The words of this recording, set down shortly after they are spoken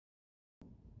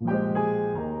Welcome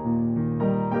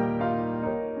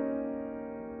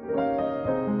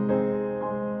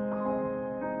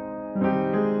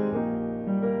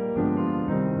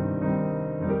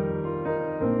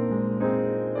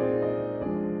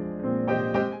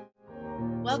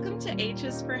to H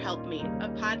is for Help Me, a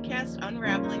podcast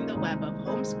unraveling the web of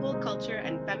homeschool culture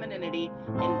and femininity in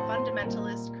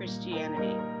fundamentalist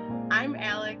Christianity. I'm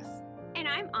Alex. And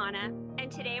I'm Anna,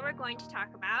 and today we're going to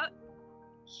talk about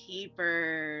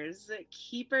keepers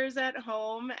at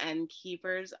home and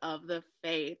keepers of the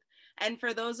faith. And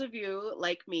for those of you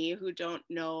like me who don't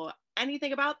know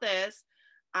anything about this,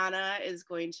 Anna is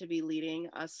going to be leading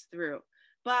us through.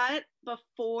 But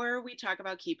before we talk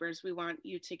about keepers, we want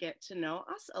you to get to know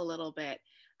us a little bit.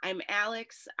 I'm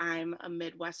Alex. I'm a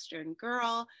Midwestern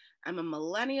girl. I'm a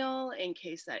millennial. In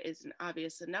case that isn't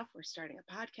obvious enough, we're starting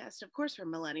a podcast, of course, for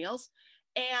millennials.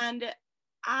 And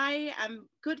I am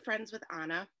good friends with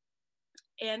Anna,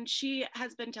 and she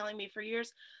has been telling me for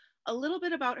years a little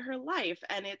bit about her life,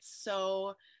 and it's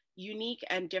so unique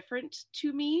and different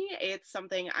to me. It's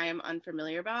something I am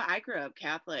unfamiliar about. I grew up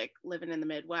Catholic, living in the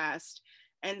Midwest,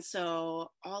 and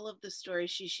so all of the stories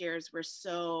she shares were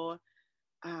so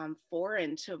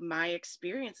foreign to my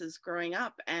experiences growing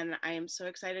up, and I am so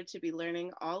excited to be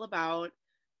learning all about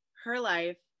her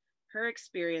life, her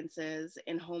experiences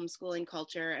in homeschooling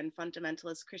culture and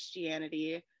fundamentalist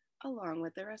Christianity, along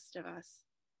with the rest of us.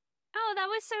 Oh, that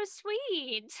was so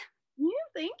sweet. Yeah,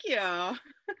 thank you.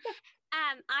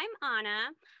 I'm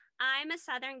Anna. I'm a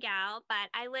Southern gal, but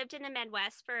I lived in the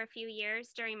Midwest for a few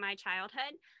years during my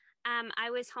childhood. I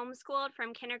was homeschooled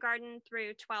from kindergarten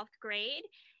through 12th grade,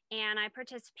 and I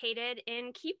participated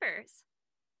in Keepers.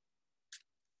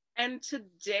 And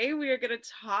today we are going to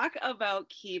talk about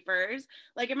keepers.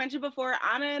 Like I mentioned before,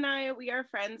 Anna and I, we are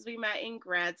friends. We met in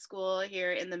grad school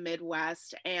here in the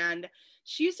Midwest, and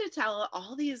she used to tell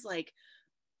all these like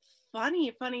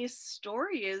funny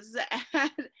stories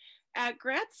at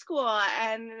grad school,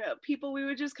 and people, we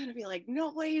would just kind of be like,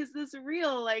 no way is this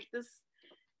real? Like this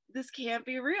can't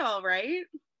be real, right?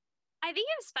 I think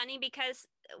it was funny because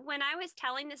when I was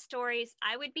telling the stories,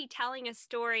 I would be telling a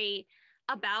story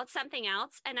about something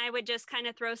else, and I would just kind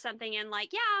of throw something in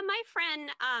like, yeah, my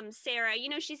friend Sarah,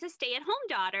 she's a stay-at-home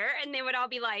daughter, and they would all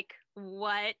be like,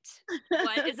 what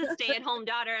is a stay-at-home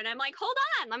daughter? And I'm like, hold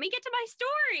on, let me get to my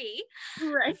story.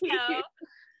 Right. So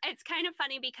it's kind of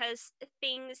funny because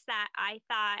things that I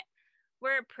thought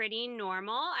were pretty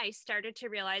normal, I started to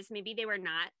realize maybe they were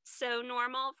not so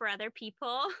normal for other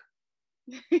people.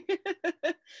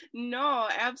 No,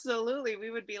 absolutely.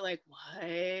 We would be like,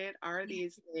 what are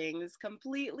these things?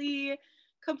 Completely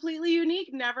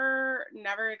unique. Never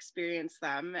experienced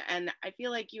them. And I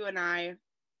feel like you and I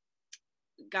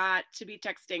got to be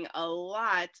texting a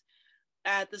lot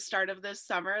at the start of this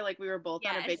summer. Like we were both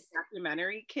on a big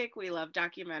documentary kick. We love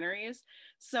documentaries.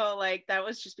 So like that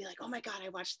was just be like, oh my God, I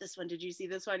watched this one. Did you see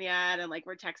this one yet? And like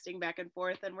we're texting back and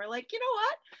forth, and we're like, you know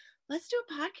what? Let's do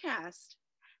a podcast.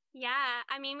 Yeah,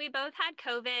 I mean, we both had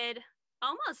COVID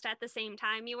almost at the same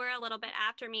time. You were a little bit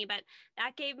after me, but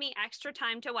that gave me extra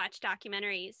time to watch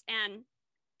documentaries. And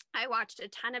I watched a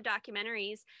ton of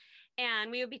documentaries,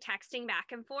 and we would be texting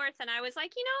back and forth. And I was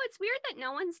like, it's weird that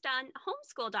no one's done a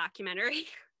homeschool documentary.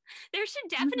 There should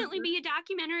definitely be a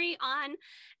documentary on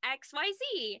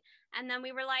XYZ. And then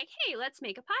we were like, hey, let's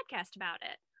make a podcast about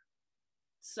it.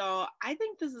 So I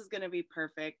think this is going to be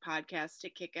perfect podcast to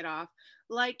kick it off.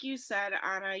 Like you said,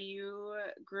 Anna, you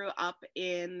grew up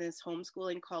in this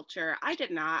homeschooling culture. I did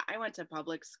not. I went to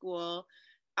public school.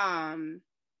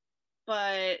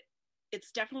 But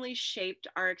it's definitely shaped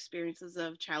our experiences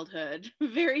of childhood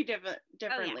very differently,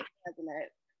 hasn't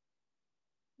it?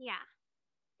 Yeah.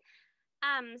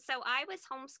 So I was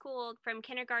homeschooled from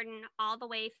kindergarten all the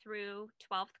way through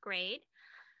 12th grade.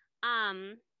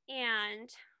 And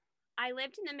I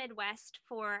lived in the Midwest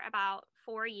for about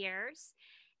 4 years.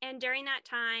 And during that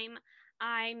time,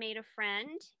 I made a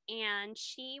friend, and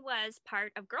she was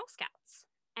part of Girl Scouts.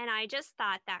 And I just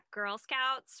thought that Girl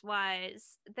Scouts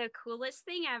was the coolest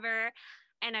thing ever.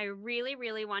 And I really,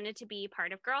 really wanted to be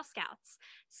part of Girl Scouts.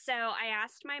 So I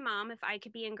asked my mom if I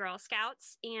could be in Girl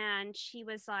Scouts, and she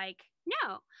was like,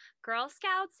 no, Girl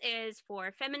Scouts is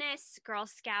for feminists. Girl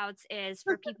Scouts is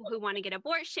for people who want to get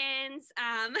abortions.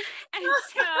 And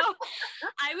so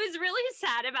I was really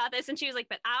sad about this. And she was like,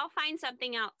 but I'll find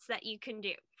something else that you can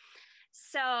do.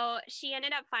 So she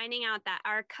ended up finding out that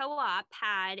our co-op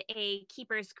had a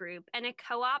keepers group. And a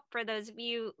co-op, for those of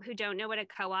you who don't know what a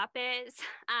co-op is,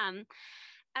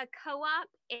 a co-op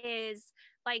is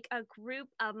like a group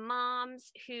of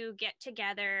moms who get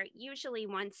together usually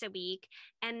once a week,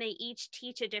 and they each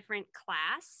teach a different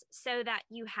class so that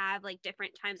you have like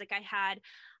different times. Like I had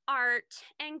art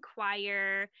and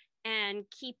choir and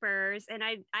keepers, and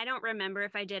I don't remember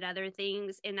if I did other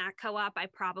things in that co-op. I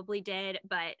probably did,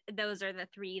 but those are the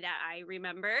three that I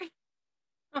remember.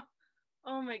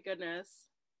 Oh my goodness.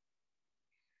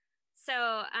 So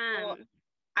Well,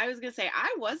 I was gonna say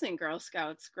I was in Girl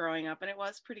Scouts growing up, and it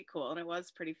was pretty cool and it was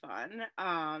pretty fun.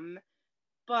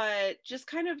 But just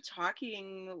kind of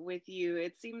talking with you,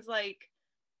 it seems like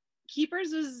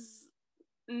Keepers is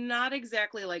not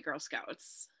exactly like Girl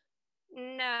Scouts.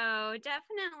 no,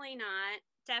 definitely not.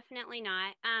 Definitely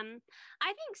not. I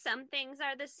think some things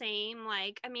are the same.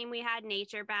 Like, I mean, we had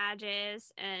nature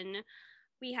badges and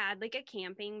we had like a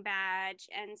camping badge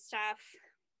and stuff.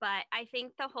 But I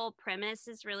think the whole premise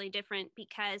is really different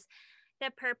because the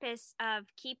purpose of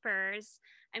keepers,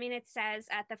 I mean, it says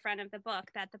at the front of the book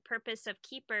that the purpose of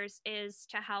keepers is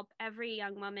to help every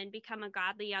young woman become a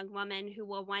godly young woman who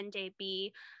will one day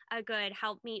be a good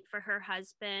helpmeet for her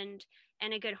husband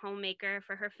and a good homemaker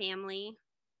for her family.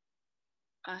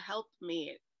 A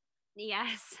helpmeet.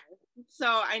 Yes. So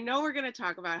I know we're gonna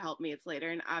talk about helpmeets later,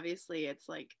 and obviously it's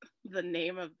like the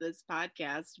name of this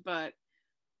podcast, but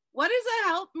what is a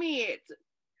helpmeet?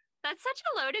 That's such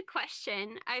a loaded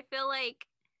question. I feel like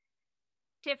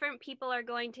different people are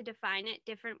going to define it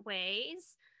different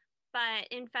ways. But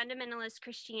in fundamentalist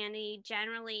Christianity,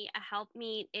 generally a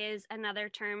helpmeet is another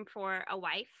term for a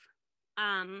wife.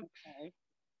 Okay.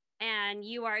 And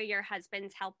you are your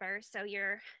husband's helper. So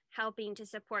you're helping to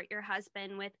support your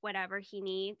husband with whatever he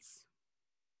needs.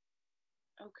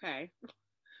 Okay.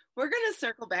 We're gonna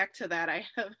circle back to that, I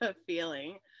have a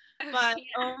feeling. But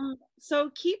Yeah.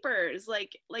 so keepers,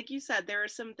 like you said, there are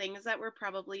some things that were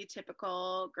probably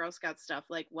typical Girl Scout stuff,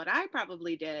 like what I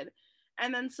probably did,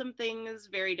 and then some things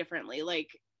very differently, like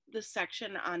the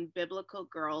section on biblical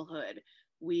girlhood.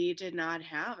 We did not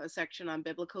have a section on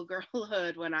biblical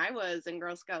girlhood when I was in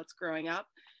Girl Scouts growing up.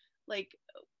 Like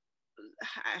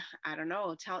I don't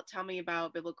know. Tell me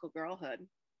about biblical girlhood.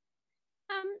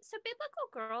 So biblical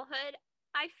girlhood,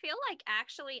 I feel like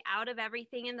actually out of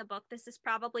everything in the book, this is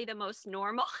probably the most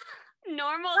normal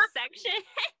normal section.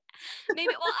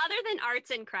 Maybe well, other than arts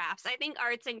and crafts. I think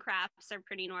arts and crafts are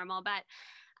pretty normal, but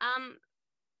um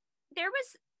there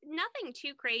was nothing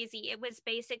too crazy. It was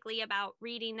basically about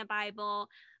reading the Bible,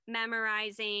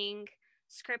 memorizing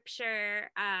scripture,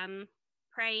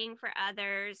 praying for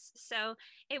others. So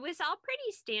it was all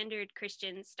pretty standard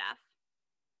Christian stuff.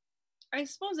 I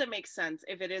suppose it makes sense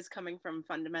if it is coming from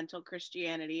fundamental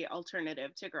Christianity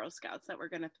alternative to Girl Scouts that we're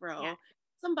going to Yeah. throw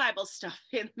some Bible stuff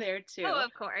in there too. Oh,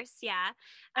 of course. Yeah.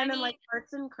 I And then mean, like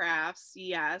arts and crafts,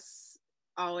 yes,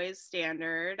 always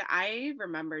standard. I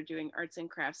remember doing arts and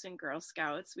crafts in Girl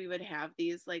Scouts. We would have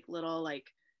these like little like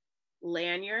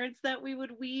lanyards that we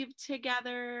would weave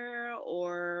together,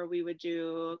 or we would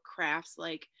do crafts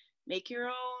like make your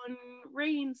own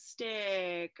rain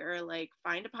stick, or like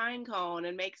find a pine cone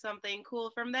and make something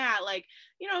cool from that, like,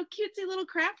 cutesy little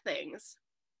craft things.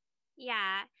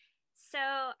 yeah. So,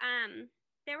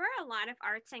 there were a lot of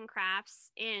arts and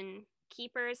crafts in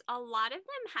Keepers. A lot of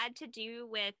them had to do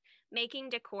with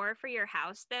making decor for your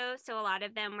house, though. So, a lot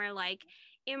of them were like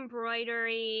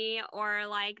embroidery or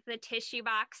like the tissue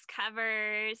box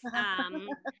covers,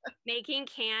 making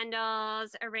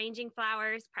candles, arranging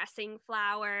flowers, pressing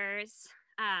flowers,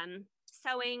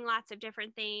 sewing lots of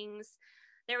different things.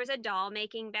 There was a doll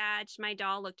making badge. My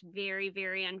doll looked very,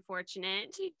 very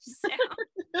unfortunate.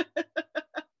 So,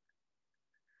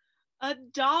 A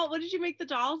doll, what did you make the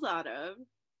dolls out of?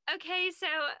 okay, so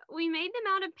we made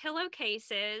them out of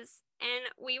pillowcases and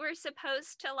we were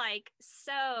supposed to like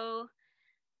sew,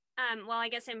 well, I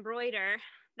guess embroider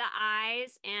the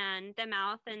eyes and the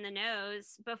mouth and the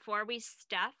nose before we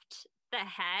stuffed the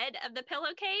head of the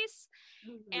pillowcase.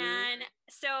 Mm-hmm. And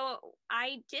so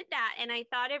I did that and I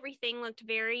thought everything looked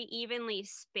very evenly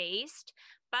spaced.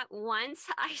 But once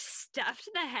I stuffed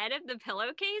the head of the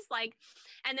pillowcase, like,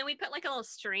 and then we put like a little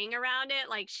string around it,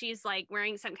 like she's like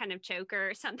wearing some kind of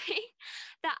choker or something,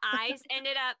 the eyes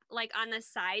ended up like on the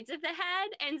sides of the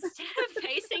head instead of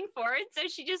facing forward. So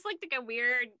she just looked like a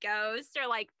weird ghost or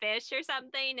like fish or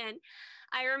something. And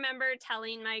I remember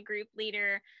telling my group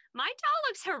leader, my doll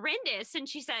looks horrendous. And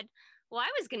she said, well,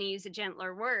 I was going to use a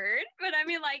gentler word, but I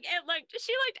mean, like,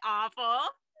 she looked awful.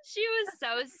 She was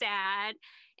so sad.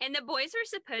 And the boys were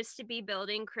supposed to be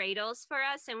building cradles for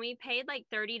us, and we paid like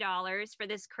 $30 for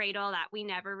this cradle that we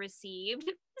never received.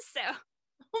 So,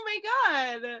 Oh my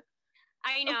God.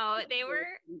 I Of know course they you were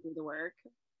do the work.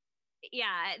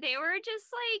 Yeah, they were just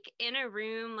like in a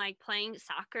room like playing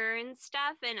soccer and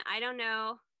stuff, and I don't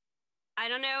know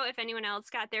if anyone else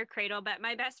got their cradle, but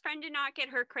my best friend did not get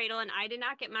her cradle and I did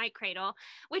not get my cradle,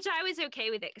 which I was okay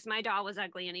with it because my doll was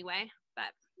ugly anyway.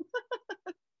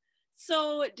 But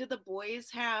So, did the boys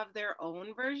have their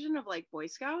own version of like Boy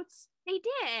Scouts? they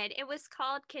did. It was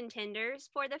called Contenders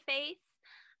for the Faith.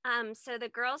 So the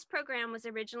girls program was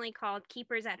originally called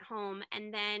Keepers at Home,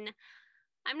 and then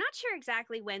I'm not sure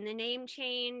exactly when the name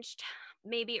changed,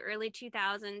 maybe early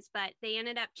 2000s, but they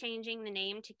ended up changing the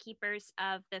name to Keepers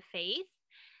of the Faith.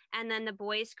 And then the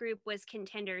boys group was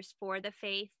Contenders for the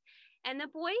Faith. And the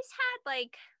boys had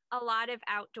like a lot of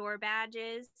outdoor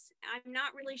badges. I'm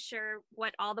not really sure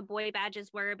what all the boy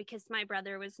badges were because my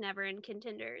brother was never in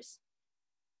Contenders.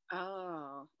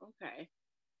 Oh, okay.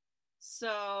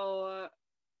 So,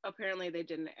 apparently they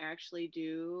didn't actually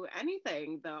do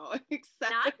anything though,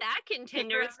 except Not that paper.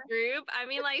 Contenders group. I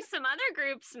mean, like some other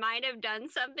groups might have done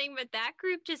something, but that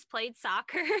group just played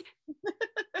soccer.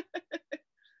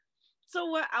 So,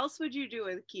 what else would you do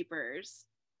with keepers?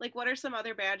 Like, what are some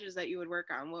other badges that you would work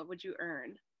on? What would you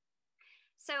earn?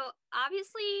 So,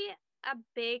 obviously, a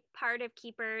big part of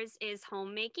Keepers is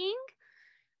homemaking.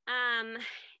 Um,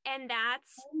 and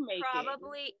that's Homemaking.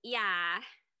 probably, yeah.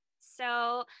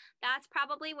 So, that's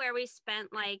probably where we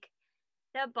spent like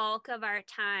the bulk of our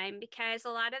time because a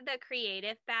lot of the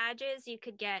creative badges you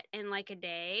could get in like a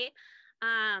day.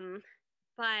 Um,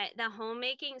 but the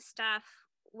homemaking stuff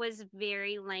was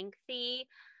very lengthy.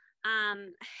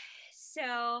 Um,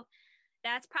 so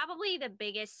that's probably the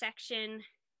biggest section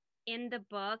in the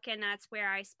book, and that's where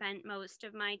I spent most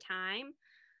of my time.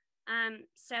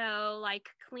 So like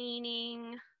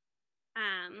cleaning,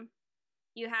 um,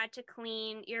 you had to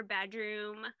clean your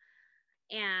bedroom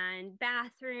and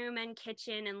bathroom and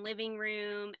kitchen and living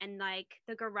room and like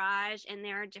the garage, and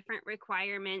there are different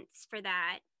requirements for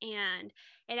that, and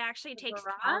it actually The takes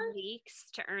 12 garage? weeks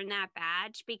to earn that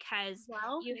badge because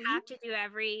 12 you have to weeks? do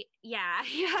every yeah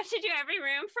you have to do every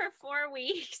room for 4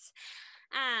 weeks.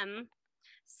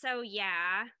 So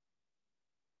yeah.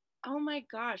 Oh my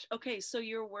gosh. Okay, so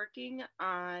you're working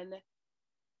on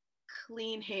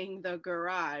cleaning the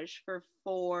garage for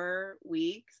 4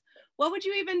 weeks. What would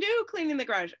you even do cleaning the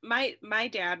garage? My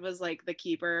dad was like the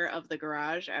keeper of the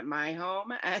garage at my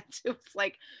home, and it was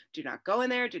like, do not go in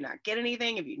there, do not get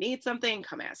anything. If you need something,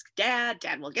 come ask dad.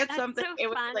 Dad will get That's something. so It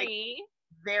was like funny.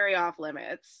 very off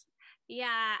limits.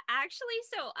 Yeah, actually,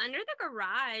 so under the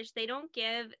garage, they don't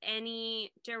give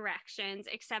any directions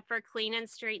except for clean and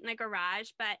straighten the garage.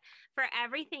 But for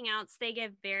everything else, they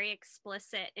give very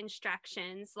explicit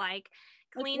instructions like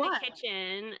Like clean the what?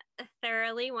 kitchen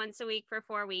thoroughly once a week for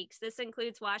 4 weeks. This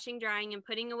includes washing, drying, and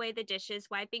putting away the dishes,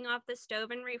 wiping off the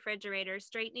stove and refrigerator,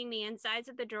 straightening the insides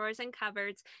of the drawers and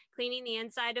cupboards, cleaning the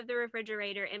inside of the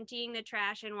refrigerator, emptying the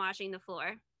trash, and washing the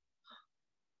floor.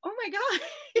 Oh my god.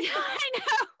 I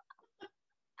know.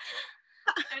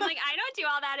 I'm like, I don't do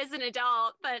all that as an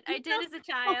adult, but I did as a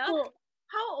child. No.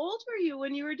 How old were you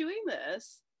when you were doing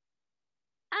this?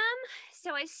 Um,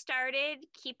 so I started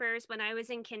Keepers when I was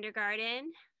in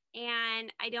kindergarten,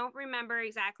 and I don't remember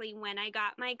exactly when I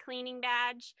got my cleaning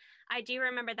badge. I do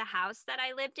remember the house that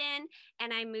I lived in,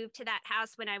 and I moved to that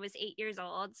house when I was 8 years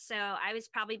old. So I was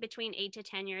probably between 8 to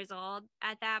 10 years old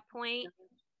at that point.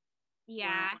 Wow.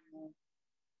 Yeah,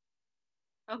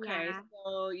 Okay, yeah,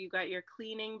 so you got your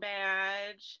cleaning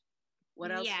badge.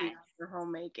 What else do you yes. got for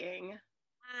homemaking?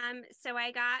 So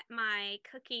I got my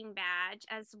cooking badge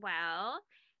as well,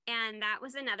 and that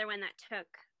was another one that took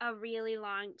a really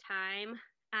long time,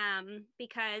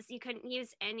 because you couldn't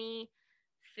use any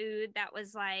food that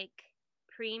was like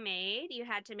pre-made. You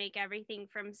had to make everything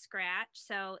from scratch.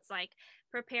 So it's like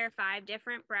prepare 5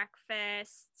 different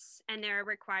breakfasts, and there are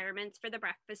requirements for the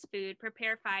breakfast food.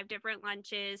 Prepare 5 different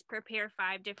lunches. Prepare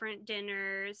 5 different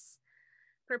dinners.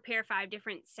 Prepare 5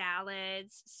 different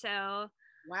salads. So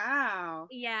Wow.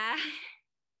 yeah.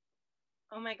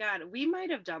 Oh my God. We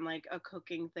might have done like a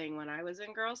cooking thing when I was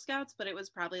in Girl Scouts, but it was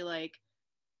probably like,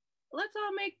 let's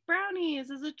all make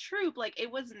brownies as a troop. Like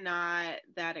it was not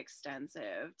that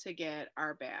extensive to get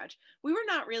our badge. We were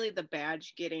not really the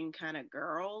badge getting kind of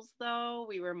girls though.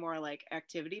 We were more like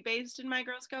activity based in my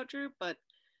Girl Scout troop, but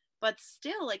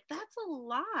still like that's a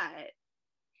lot.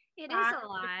 It is Five a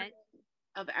lot.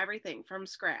 of everything from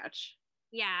scratch.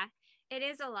 Yeah, it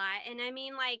is a lot. And I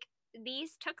mean, like,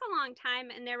 these took a long time,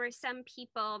 and there were some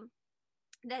people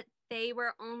that they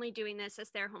were only doing this as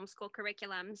their homeschool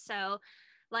curriculum. So,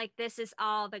 like, this is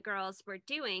all the girls were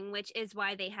doing, which is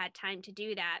why they had time to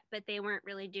do that, but they weren't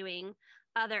really doing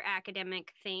other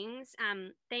academic things.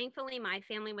 Thankfully, my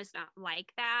family was not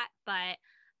like that, but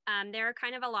There are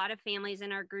kind of a lot of families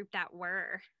in our group that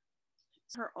were.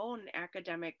 Her own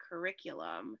academic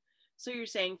curriculum. So you're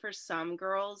saying for some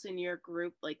girls in your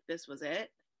group, like this was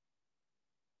it?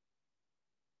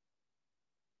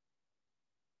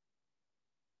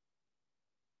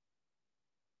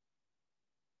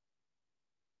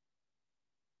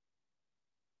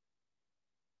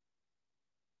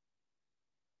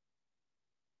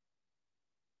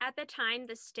 At the time,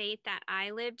 the state that I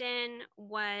lived in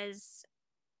was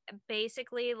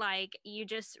basically like you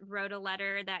just wrote a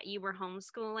letter that you were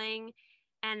homeschooling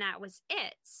and that was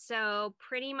it. So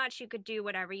pretty much you could do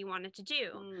whatever you wanted to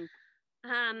do. Mm.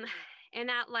 Um, and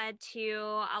that led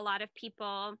to a lot of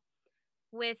people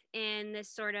within this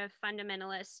sort of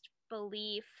fundamentalist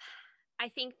belief. I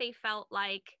think they felt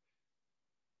like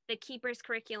the keeper's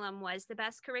curriculum was the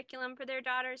best curriculum for their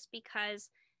daughters because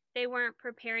they weren't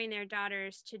preparing their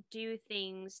daughters to do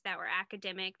things that were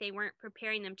academic. They weren't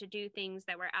preparing them to do things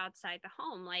that were outside the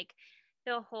home. Like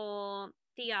the whole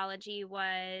theology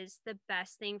was the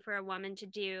best thing for a woman to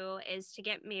do is to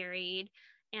get married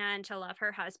and to love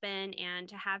her husband and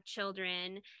to have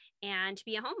children and to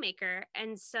be a homemaker.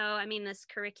 And so, I mean, this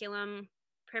curriculum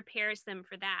prepares them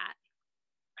for that.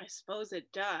 I suppose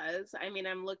it does. I mean,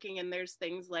 I'm looking and there's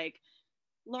things like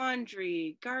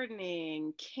laundry,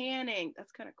 gardening, canning.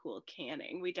 That's kind of cool.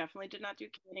 Canning. We definitely did not do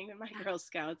canning in my Girl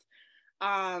Scouts.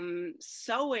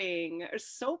 Sewing or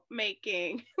soap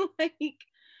making. Like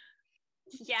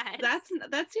Yes.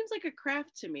 that seems like a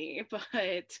craft to me, but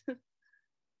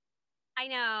I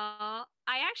know.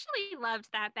 I actually loved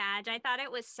that badge. I thought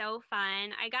it was so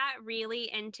fun. I got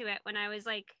really into it when I was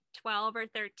like 12 or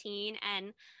 13,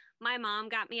 and my mom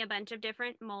got me a bunch of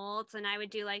different molds, and I would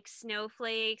do like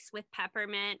snowflakes with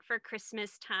peppermint for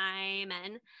Christmas time,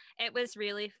 and it was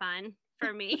really fun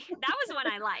for me. That was one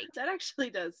I liked. that actually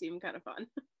does seem kind of fun.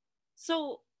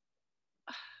 So,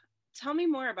 tell me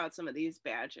more about some of these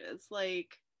badges,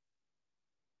 like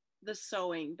the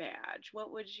sewing badge.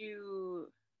 What would you,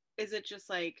 is it just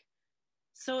like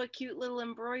sew a cute little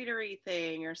embroidery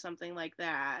thing or something like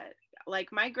that?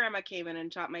 Like my grandma came in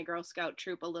and taught my Girl Scout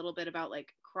troop a little bit about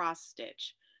like cross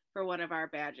stitch for one of our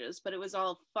badges, but it was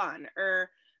all fun. Or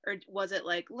was it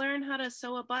like learn how to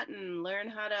sew a button, learn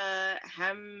how to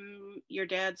hem your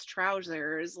dad's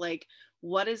trousers? Like,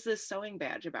 what is this sewing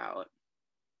badge about?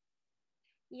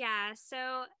 Yeah,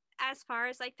 so as far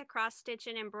as like the cross stitch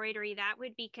and embroidery, that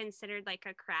would be considered like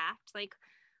a craft. Like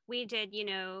we did,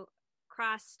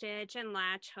 cross stitch and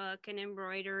latch hook and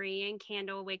embroidery and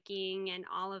candle wicking and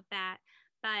all of that.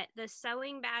 But the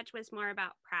sewing badge was more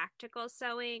about practical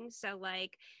sewing. So,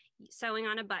 like sewing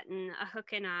on a button, a hook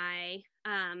and eye,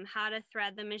 how to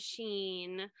thread the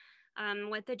machine,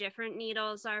 what the different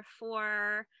needles are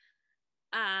for,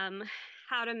 um,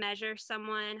 how to measure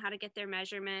someone, how to get their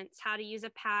measurements, how to use a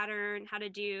pattern, how to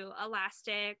do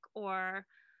elastic or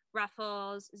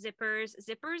ruffles, zippers.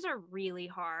 Zippers are really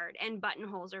hard, and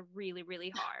buttonholes are really,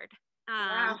 really hard.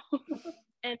 Wow.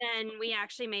 And then we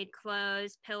actually made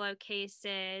clothes,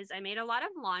 pillowcases. I made a lot of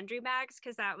laundry bags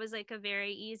because that was like a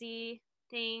very easy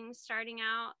thing starting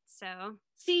out. So,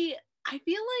 See, I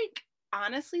feel like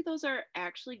honestly, those are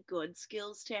actually good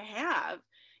skills to have.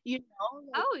 Like,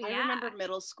 oh, I yeah. remember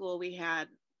middle school, we had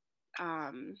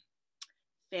um,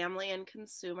 family and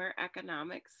consumer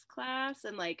economics class,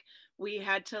 and like we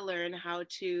had to learn how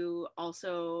to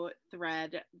also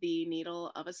thread the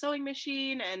needle of a sewing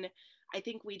machine. And I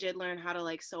think we did learn how to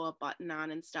like sew a button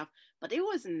on and stuff, but it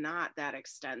was not that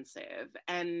extensive.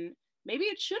 And maybe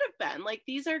it should have been. Like,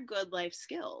 these are good life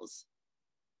skills.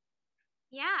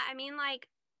 Yeah, I mean, like,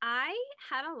 I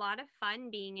had a lot of fun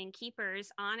being in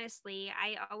Keepers, honestly.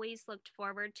 I always looked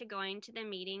forward to going to the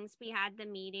meetings. We had the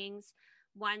meetings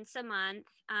once a month.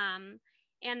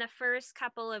 And the first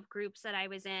couple of groups that I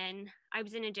was in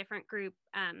a different group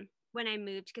when I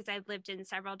moved because I've lived in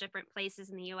several different places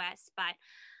in the US. But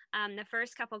the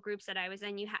first couple groups that I was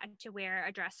in, you had to wear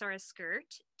a dress or a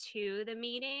skirt to the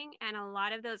meeting. And a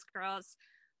lot of those girls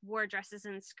wore dresses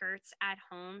and skirts at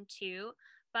home too,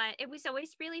 but it was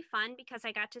always really fun because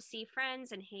I got to see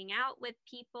friends and hang out with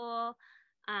people.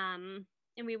 And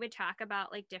we would talk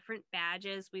about like different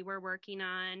badges we were working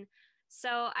on. So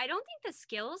I don't think the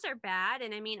skills are bad.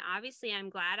 And I mean, obviously, I'm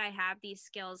glad I have these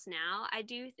skills now. I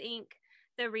do think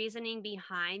the reasoning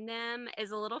behind them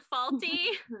is a little faulty,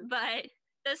 but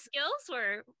the skills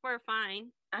were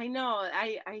fine. I know.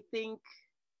 I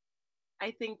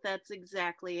think that's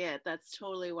exactly it. That's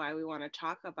totally why we want to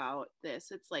talk about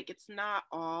this. It's like it's not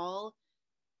all,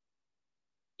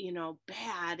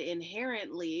 bad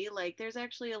inherently. Like there's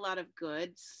actually a lot of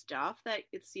good stuff that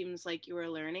it seems like you were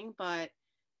learning, but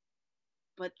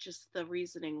but just the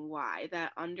reasoning why,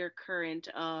 that undercurrent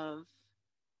of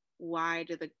why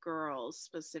do the girls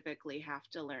specifically have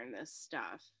to learn this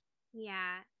stuff?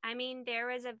 Yeah. I mean, there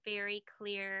was a very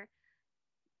clear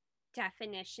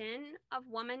definition of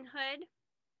womanhood.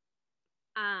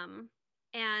 Um,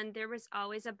 and there was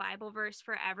always a Bible verse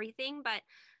for everything, but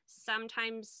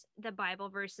sometimes the Bible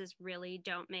verses really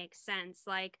don't make sense.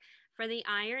 Like for the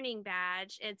ironing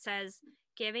badge, it says,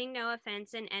 giving no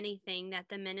offense in anything, that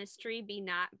the ministry be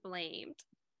not blamed.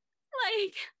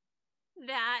 Like,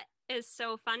 that is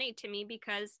so funny to me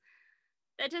because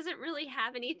that doesn't really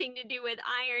have anything to do with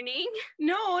ironing.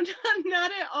 No,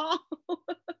 not at all.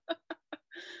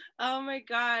 Oh my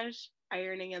gosh,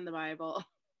 ironing in the Bible.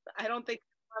 I don't think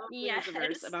probably Yes. is a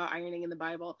verse about ironing in the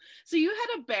Bible. So you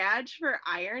had a badge for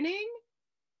ironing?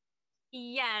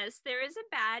 Yes, there is a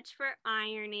badge for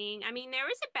ironing. I mean, there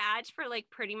was a badge for like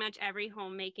pretty much every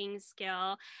homemaking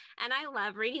skill. And I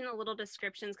love reading the little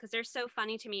descriptions because they're so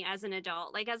funny to me as an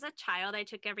adult. Like as a child, I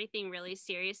took everything really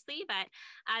seriously, but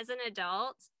as an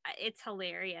adult, it's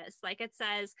hilarious. Like it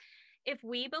says, if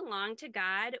we belong to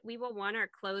God, we will want our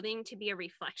clothing to be a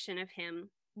reflection of Him.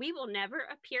 We will never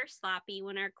appear sloppy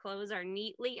when our clothes are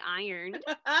neatly ironed.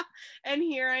 And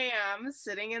here I am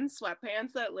sitting in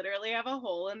sweatpants that literally have a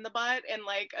hole in the butt and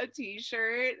like a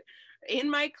t-shirt in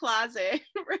my closet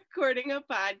recording a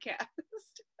podcast.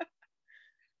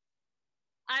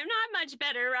 I'm not much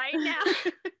better right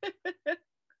now.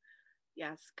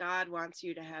 Yes, God wants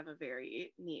you to have a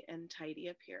very neat and tidy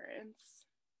appearance.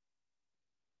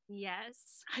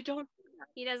 Yes. I don't.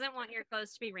 He doesn't want your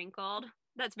clothes to be wrinkled.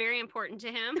 That's very important to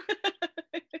him.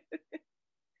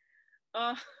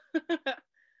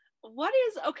 What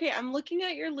is, okay, I'm looking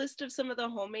at your list of some of the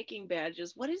homemaking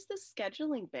badges. What is the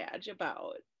scheduling badge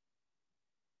about?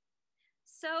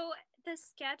 So the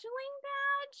scheduling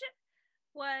badge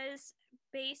was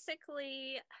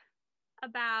basically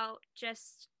about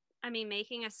just, I mean,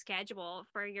 making a schedule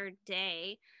for your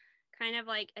day, kind of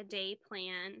like a day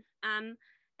plan.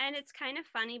 And it's kind of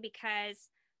funny because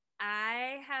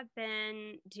I have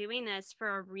been doing this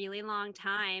for a really long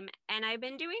time, and I've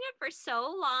been doing it for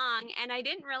so long, and I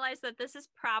didn't realize that this is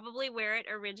probably where it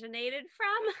originated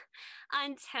from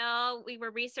until we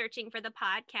were researching for the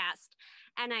podcast.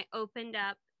 And I opened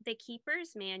up the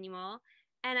Keeper's Manual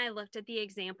and I looked at the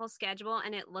example schedule,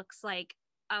 and it looks like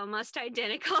almost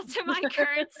identical to my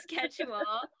current schedule.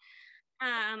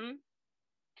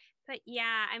 But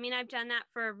yeah, I mean, I've done that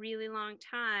for a really long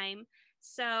time.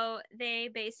 So they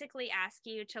basically ask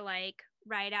you to like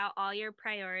write out all your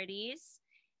priorities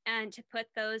and to put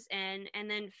those in and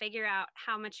then figure out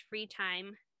how much free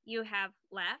time you have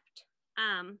left.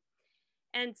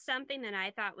 And something that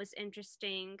I thought was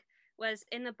interesting was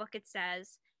in the book, it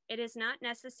says, it is not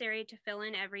necessary to fill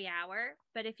in every hour,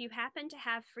 but if you happen to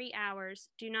have free hours,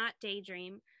 do not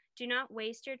daydream. Do not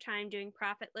waste your time doing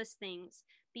profitless things.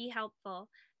 Be helpful.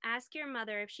 Ask your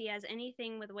mother if she has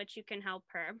anything with which you can help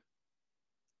her.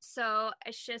 So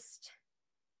it's just,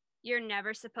 you're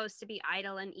never supposed to be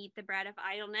idle and eat the bread of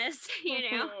idleness, you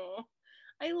know?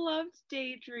 I loved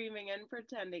daydreaming and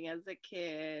pretending as a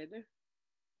kid.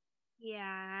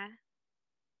 Yeah.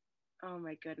 Oh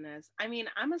my goodness. I mean,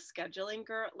 I'm a scheduling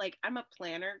girl. Like, I'm a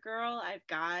planner girl. I've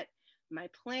got my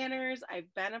planners.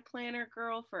 I've been a planner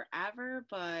girl forever,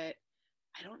 but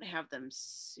I don't have them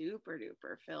super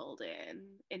duper filled in.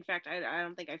 In fact, I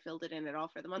don't think I filled it in at all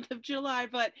for the month of July,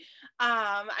 but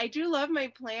I do love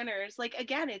my planners. Like,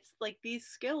 again, it's like these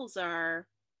skills are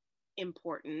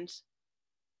important.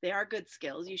 They are good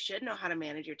skills. You should know how to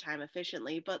manage your time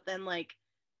efficiently, but then, like,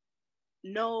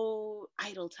 no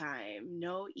idle time,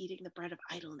 no eating the bread of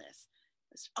idleness.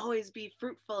 Must always be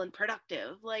fruitful and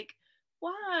productive. Like,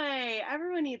 why?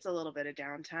 Everyone needs a little bit of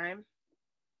downtime.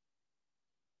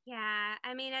 Yeah,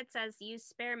 I mean, it says use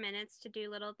spare minutes to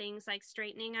do little things like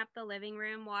straightening up the living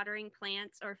room, watering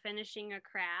plants, or finishing a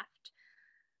craft.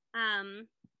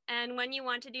 And when you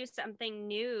want to do something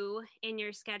new in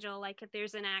your schedule, like if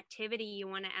there's an activity you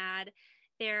want to add,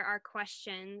 there are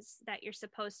questions that you're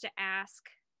supposed to ask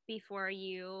before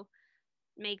you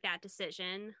make that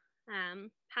decision.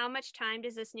 How much time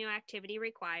does this new activity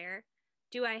require?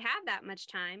 Do I have that much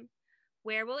time?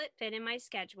 Where will it fit in my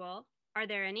schedule? Are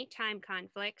there any time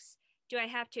conflicts? Do I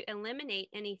have to eliminate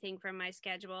anything from my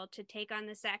schedule to take on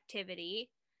this activity?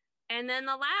 And then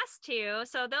the last two,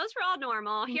 so those were all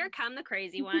normal. Here come the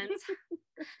crazy ones.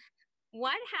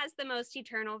 What has the most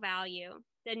eternal value?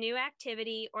 The new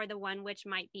activity or the one which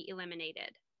might be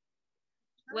eliminated?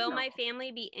 Will my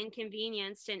family be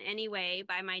inconvenienced in any way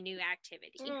by my new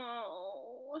activity?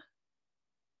 Oh.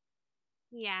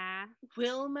 Yeah.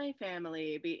 Will my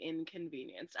family be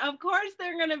inconvenienced? Of course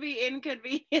they're going to be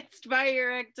inconvenienced by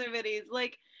your activities.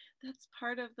 Like, that's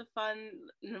part of the fun,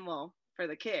 well, for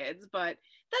the kids, but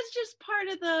that's just part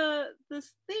of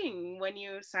this thing. When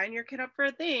you sign your kid up for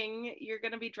a thing, you're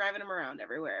going to be driving them around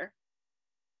everywhere.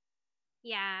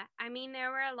 Yeah. I mean,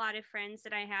 there were a lot of friends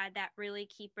that I had that really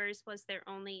keepers was their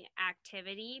only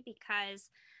activity because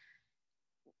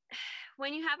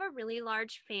when you have a really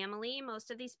large family, most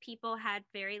of these people had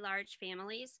very large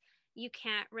families. You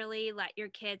can't really let your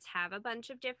kids have a bunch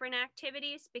of different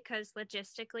activities because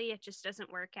logistically it just doesn't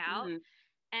work out. Mhm.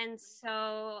 And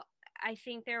so I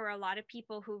think there were a lot of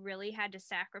people who really had to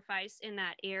sacrifice in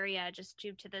that area just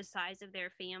due to the size of their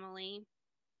family.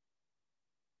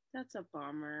 That's a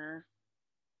bummer.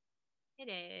 It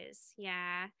is,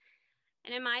 yeah.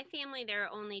 And in my family, there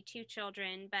are only two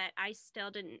children, but I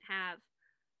still didn't have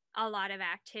a lot of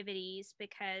activities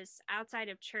because outside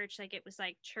of church, like it was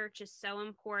like church is so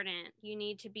important. You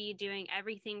need to be doing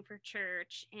everything for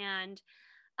church, and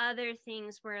other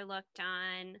things were looked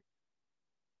on.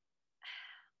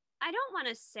 I don't want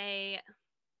to say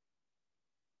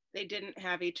They didn't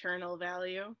have eternal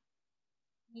value.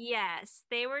 yes,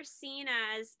 they were seen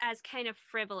as kind of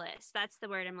frivolous. That's the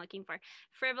word I'm looking for.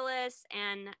 Frivolous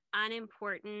and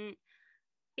unimportant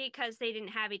because they didn't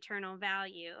have eternal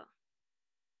value.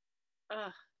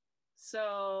 Ugh.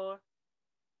 So,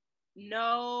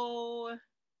 no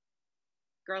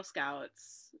Girl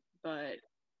Scouts, but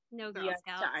No Girl yes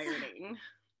to Scouts. ironing.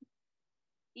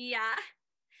 Yeah,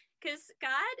 because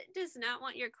God does not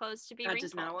want your clothes to be God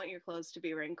does not wrinkled. want your clothes to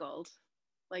be wrinkled.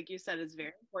 Like you said, it's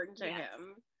very important to Yes.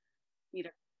 him. You know,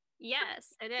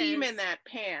 Yes, it seam in is. that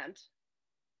pant.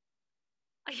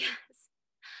 Yes.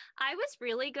 I was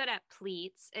really good at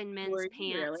pleats in men's Were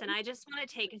you pants, and really? I just want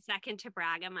to take a second to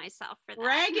brag on myself for that.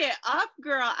 Brag it up,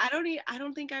 girl. I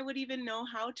don't think I would even know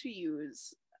how to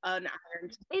use an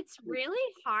iron. It's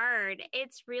really hard.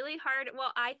 It's really hard.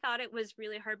 Well, I thought it was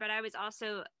really hard, but I was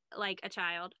also like a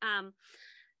child.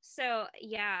 So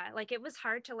yeah, like it was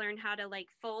hard to learn how to like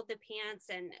fold the pants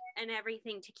and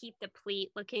everything to keep the pleat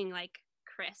looking like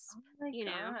crisp, Oh my you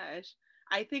know. gosh.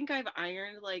 I think I've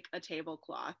ironed like a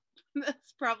tablecloth.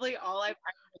 That's probably all I've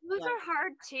ironed in Those my life. are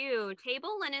hard too.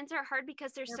 Table linens are hard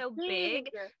because they're They're so big. big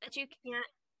that you can't.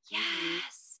 Mhm.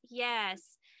 Yes,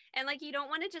 yes. And like you don't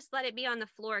want to just let it be on the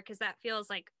floor because that feels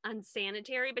like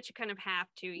unsanitary, but you kind of have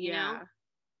to, you know?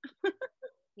 Yeah.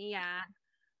 Yeah,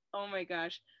 Oh my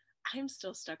gosh. I'm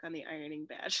still stuck on the ironing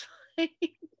badge. I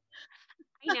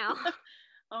know.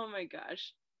 Oh my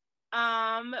gosh.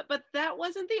 But that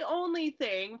wasn't the only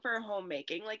thing for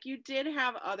homemaking. Like you did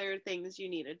have other things you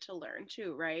needed to learn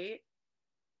too, right?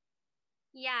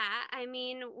 Yeah, I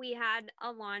mean, we had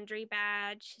a laundry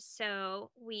badge,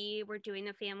 so we were doing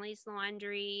the family's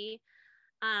laundry.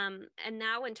 And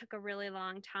that one took a really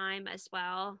long time as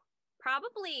well.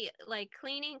 Probably like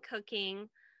cleaning, cooking,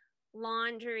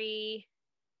 laundry,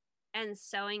 and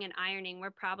sewing and ironing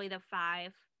were probably the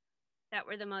five that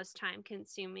were the most time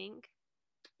consuming.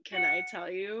 Can I tell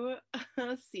you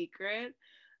a secret?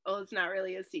 Well, it's not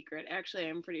really a secret. Actually,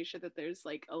 I'm pretty sure that there's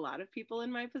like a lot of people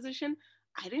in my position.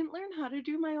 I didn't learn how to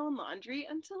do my own laundry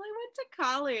until I went to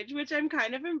college, which I'm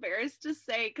kind of embarrassed to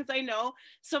say because I know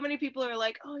so many people are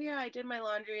like, oh, yeah, I did my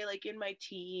laundry like in my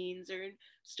teens or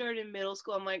started in middle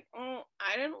school. I'm like, oh,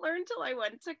 I didn't learn till I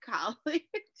went to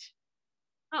college.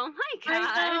 Oh my I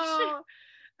gosh. know.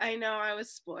 I know. I was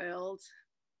spoiled.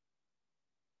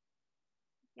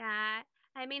 Yeah.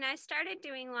 I mean, I started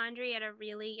doing laundry at a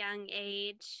really young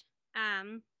age.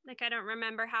 Like I don't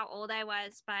remember how old I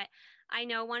was, but I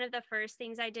know one of the first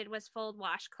things I did was fold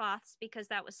washcloths because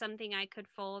that was something I could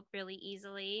fold really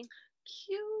easily.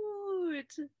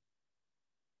 Cute.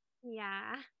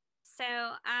 Yeah. So,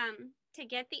 to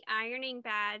get the ironing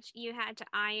badge, you had to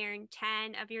iron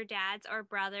 10 of your dad's or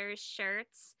brother's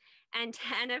shirts and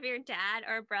 10 of your dad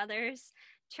or brother's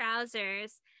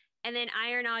trousers, and then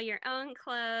iron all your own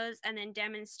clothes and then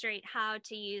demonstrate how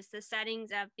to use the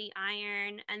settings of the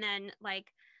iron and then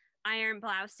like iron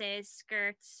blouses,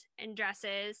 skirts, and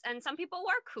dresses. And some people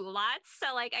wore culottes.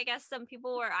 So, like, I guess some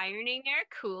people were ironing their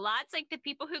culottes, like the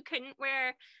people who couldn't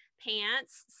wear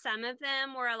pants. Some of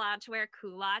them were allowed to wear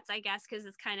culottes, I guess, because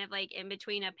it's kind of like in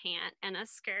between a pant and a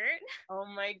skirt. Oh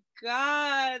my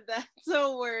God, that's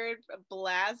a word, a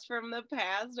blast from the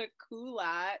past, a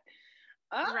culotte.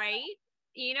 Oh, Right?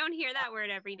 You don't hear that word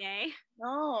every day.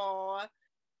 no.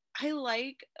 I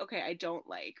like, okay, I don't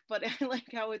like, but I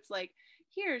like how it's like,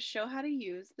 here, show how to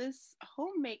use this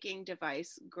homemaking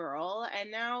device, girl.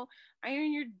 And now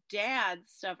iron your dad's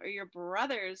stuff or your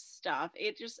brother's stuff.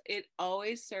 It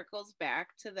always circles back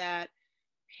to that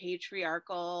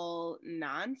patriarchal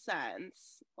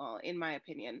nonsense. Well, in my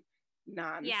opinion,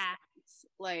 nonsense. Yeah.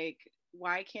 Like,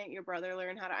 why can't your brother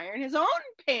learn how to iron his own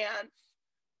pants?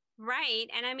 Right.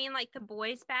 And I mean, like the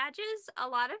boys' badges, a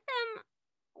lot of them,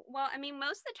 well, I mean,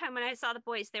 most of the time when I saw the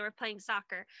boys, they were playing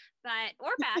soccer,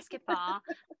 or basketball,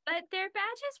 but their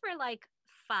badges were like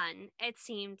fun, it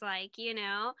seemed like,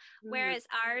 Mm, whereas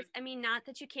ours, I mean, not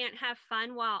that you can't have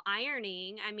fun while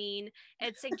ironing. I mean,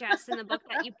 it suggests in the book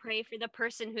that you pray for the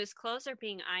person whose clothes are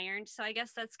being ironed. So I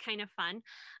guess that's kind of fun.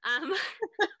 Um,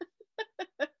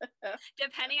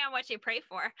 depending on what you pray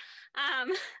for.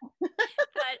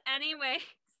 But anyway,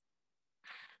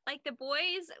 like the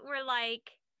boys were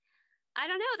like, I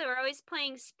don't know, they were always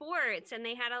playing sports and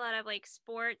they had a lot of like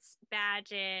sports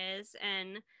badges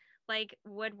and like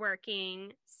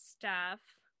woodworking stuff.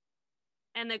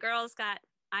 And the girls got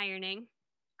ironing.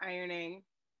 ironing.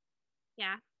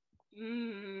 Yeah.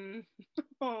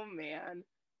 Oh man.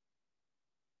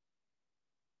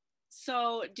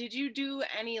 So, did you do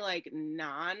any like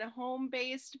non-home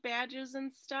based badges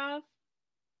and stuff?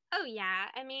 Oh yeah.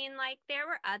 I mean, like there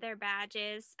were other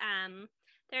badges.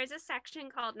 There's a section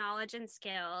called knowledge and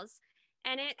skills,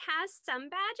 and it has some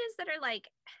badges that are like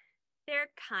they're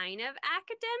kind of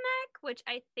academic, which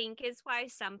I think is why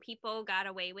some people got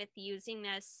away with using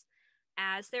this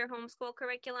as their homeschool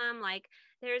curriculum. Like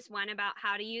there's one about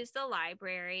how to use the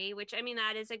library, which I mean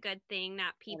that is a good thing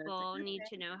that That is a people good need to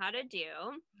thing. know how to do.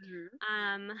 Mhm.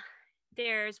 Um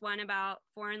there's one about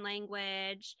foreign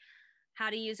language, how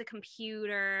to use a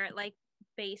computer, like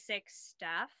basic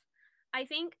stuff. I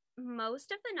think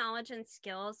most of the knowledge and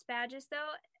skills badges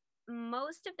though,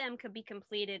 most of them could be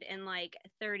completed in like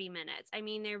 30 minutes. I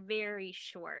mean, they're very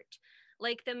short.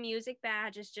 Like the music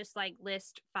badge is just like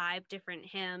list 5 different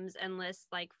hymns and list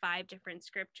like 5 different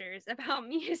scriptures about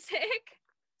music.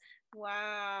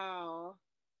 Wow.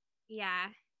 Yeah.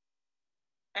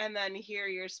 And then here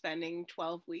you're spending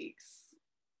 12 weeks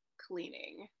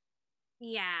cleaning.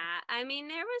 Yeah. I mean,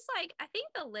 there was like, I think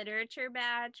the literature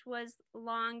badge was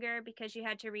longer because you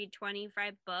had to read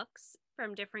 25 books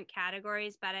from different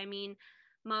categories, but I mean,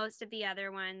 most of the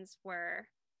other ones were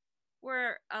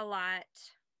a lot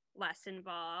less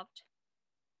involved.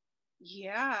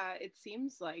 Yeah, it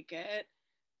seems like it.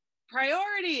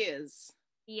 Priorities.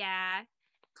 Yeah.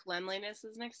 Cleanliness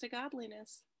is next to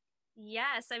godliness.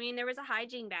 Yes. I mean, there was a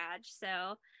hygiene badge,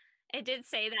 so it did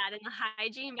say that in the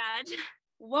hygiene badge.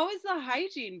 What was the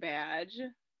hygiene badge?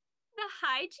 The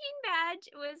hygiene badge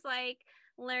was like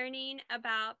learning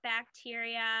about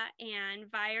bacteria and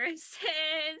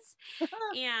viruses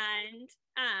and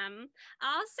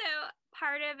also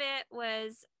part of it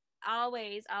was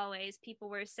always people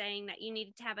were saying that you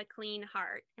needed to have a clean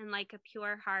heart and like a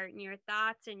pure heart, and your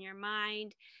thoughts and your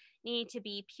mind need to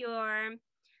be pure.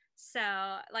 So,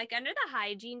 like under the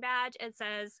hygiene badge, it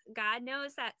says, God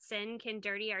knows that sin can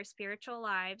dirty our spiritual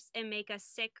lives and make us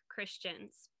sick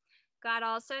Christians. God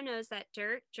also knows that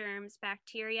dirt, germs,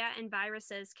 bacteria, and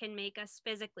viruses can make us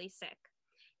physically sick.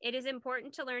 It is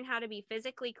important to learn how to be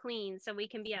physically clean so we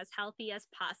can be as healthy as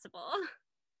possible.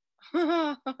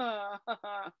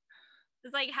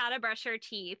 It's like how to brush your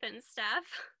teeth and stuff.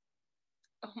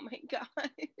 Oh my gosh.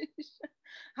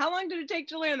 How long did it take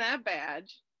to learn that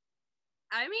badge?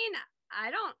 I mean,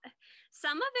 I don't,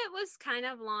 some of it was kind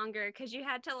of longer because you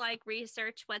had to like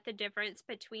research what the difference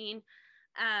between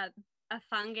uh, a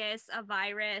fungus, a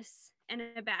virus, and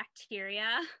a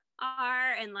bacteria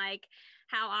are, and like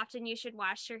how often you should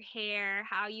wash your hair,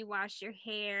 how you wash your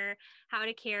hair, how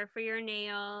to care for your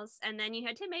nails. And then you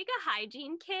had to make a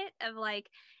hygiene kit of like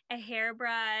a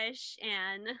hairbrush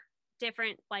and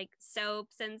different like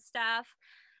soaps and stuff.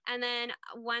 And then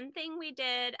one thing we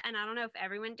did, and I don't know if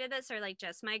everyone did this or like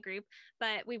just my group,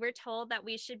 but we were told that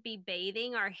we should be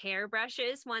bathing our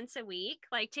hairbrushes once a week,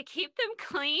 like to keep them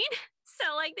clean.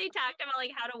 So like they talked about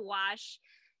like how to wash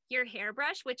your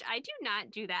hairbrush, which I do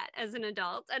not do that as an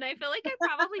adult. And I feel like I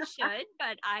probably should,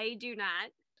 but I do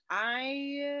not.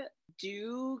 I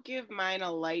do give mine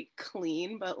a light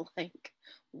clean, but like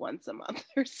once a month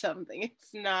or something. It's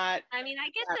not I mean, I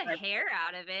get that the my hair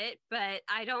out of it, but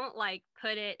I don't like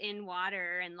put it in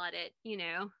water and let it,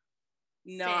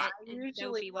 no, I sit in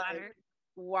usually soapy like water.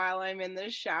 while I'm in the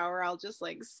shower, I'll just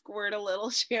like squirt a little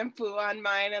shampoo on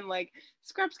mine and like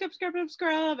scrub, scrub, scrub, scrub,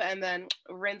 scrub, and then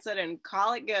rinse it and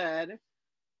call it good.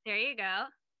 There you go.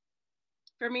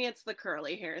 For me, it's the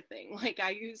curly hair thing. Like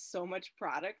I use so much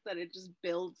product that it just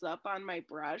builds up on my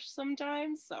brush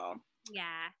sometimes. So,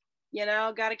 Yeah.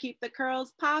 got to keep the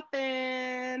curls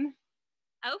popping.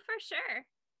 Oh, for sure.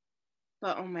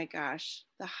 But oh my gosh,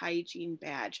 the hygiene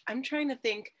badge. I'm trying to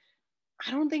think.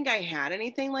 I don't think I had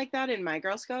anything like that in my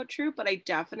Girl Scout troop, but I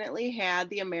definitely had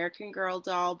the American Girl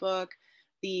doll book,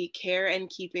 the Care and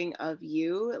Keeping of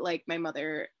You. Like my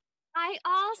mother, I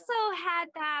also had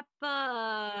that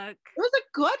book. it was a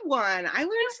good one. I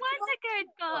learned It was a good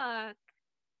book.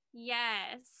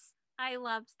 Yes, I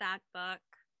loved that book.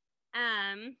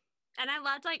 And I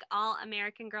loved like all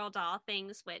American Girl doll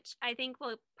things, which I think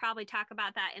we'll probably talk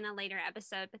about that in a later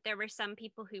episode. But there were some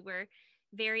people who were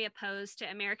very opposed to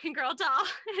American Girl doll.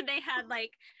 They had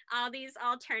like all these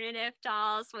alternative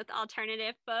dolls with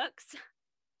alternative books.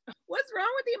 What's wrong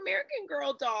with the American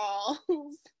Girl dolls?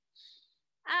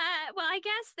 Well, I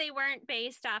guess they weren't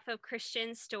based off of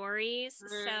Christian stories.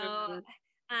 So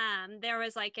there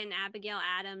was like an Abigail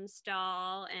Adams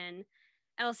doll and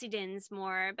Elsie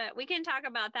Dinsmore, but we can talk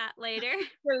about that later. I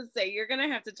was gonna say, you're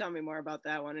gonna have to tell me more about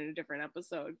that one in a different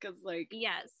episode, because like,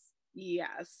 Yes.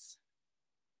 yes.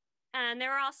 And there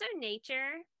were also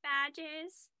nature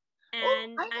badges. Oh,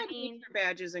 And I I had mean, nature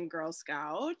badges in Girl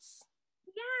Scouts.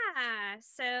 yeah.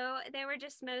 So they were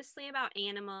just mostly about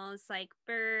animals like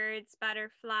birds,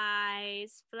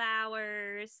 butterflies,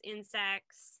 flowers,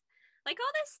 insects, like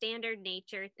all the standard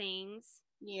nature things.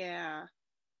 Yeah.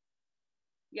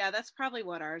 Yeah, that's probably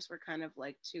what ours were kind of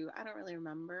like too. I don't really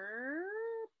remember,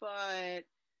 but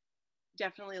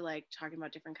definitely like talking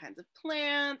about different kinds of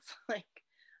plants, like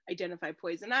identify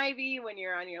poison ivy when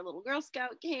you're on your little Girl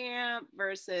Scout camp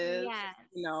versus, Yes.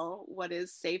 what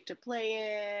is safe to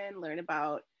play in, learn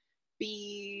about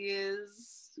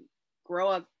bees,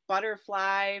 grow a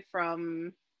butterfly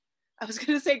from, I was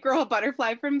going to say grow a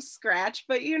butterfly from scratch,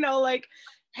 but like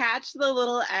hatch the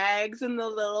little eggs in the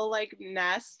little like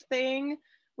nest thing.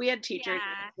 We had teachers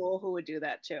Yeah. at school who would do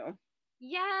that too.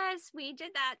 Yes, we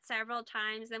did that several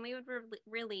times. Then we would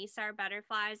release our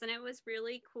butterflies, and it was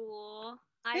really cool.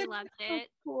 I It's loved so it.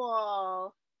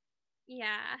 cool.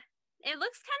 Yeah. It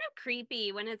looks kind of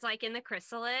creepy when it's like in the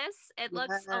chrysalis. It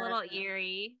looks a Yeah, little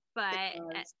eerie, it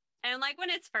but does. and like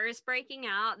when it's first breaking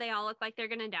out, they all look like they're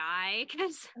gonna die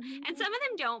because and some of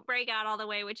them don't break out all the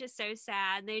way, which is so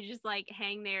sad. They just like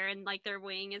hang there and like their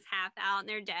wing is half out and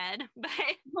they're dead.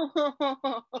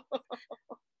 But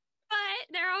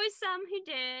there are always some who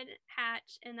did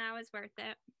hatch and that was worth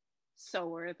it. So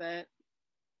worth it.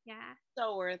 Yeah.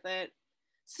 So worth it.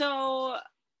 So,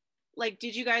 like,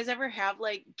 did you guys ever have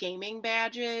like gaming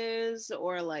badges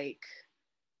or like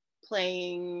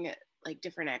playing like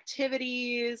different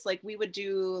activities? Like, we would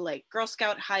do like Girl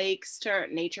Scout hikes to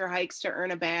nature hikes to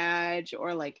earn a badge,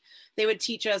 or like they would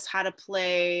teach us how to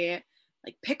play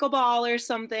like pickleball or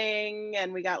something,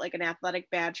 and we got like an athletic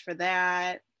badge for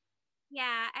that.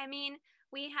 Yeah, I mean,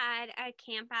 we had a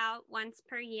camp out once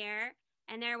per year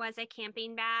and there was a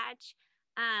camping badge.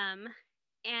 Um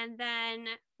and then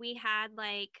we had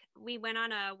like we went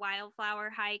on a wildflower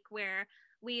hike where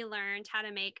we learned how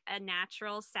to make a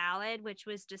natural salad, which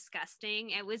was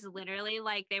disgusting. It was literally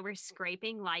like they were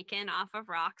scraping lichen off of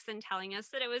rocks and telling us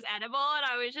that it was edible. And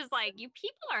I was just like, you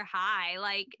people are high.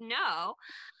 Like, no.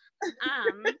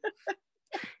 Um,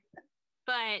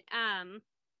 but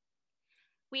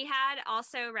we had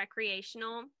also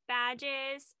recreational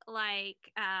badges like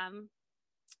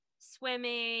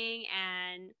swimming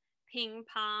and ping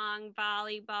pong,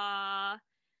 volleyball.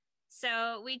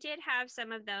 So we did have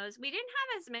some of those. We didn't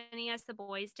have as many as the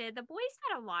boys did. The boys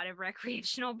had a lot of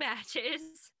recreational badges.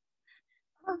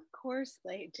 Of course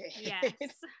they did. Yes.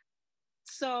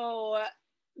 So,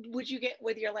 would you get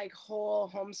with your like whole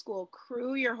homeschool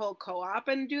crew, your whole co-op,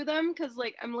 and do them? Because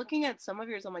like I'm looking at some of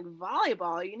yours, I'm like,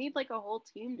 volleyball. You need like a whole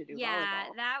team to do Yeah,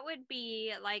 volleyball. that would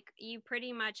be like you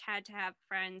pretty much had to have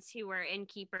friends who were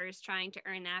innkeepers trying to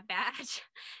earn that badge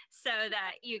so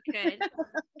that you could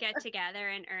get together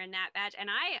and earn that badge. And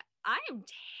I am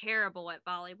terrible at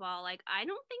volleyball. Like I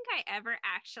don't think I ever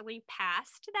actually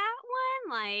passed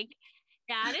that one. Like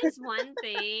that is one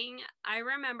thing. I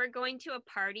remember going to a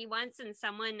party once and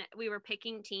we were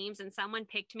picking teams and someone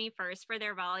picked me first for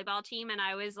their volleyball team and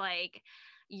I was like,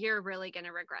 you're really going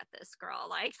to regret this, girl.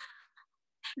 Like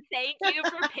thank you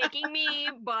for picking me,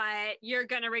 but you're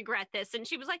going to regret this. And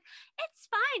she was like, it's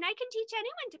fine. I can teach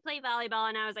anyone to play volleyball.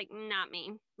 And I was like, not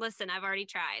me. Listen, I've already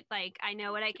tried. Like, I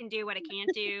know what I can do, what I can't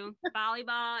do.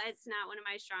 Volleyball, it's not one of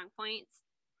my strong points.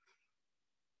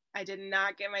 I did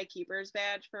not get my keeper's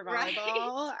badge for Right.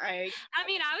 volleyball. I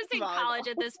mean, I was in college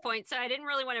at this point, so I didn't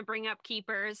really want to bring up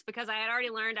keepers because I had already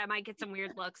learned I might get some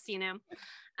weird looks, you know.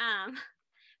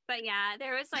 But yeah,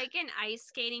 there was like an ice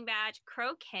skating badge,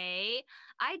 croquet.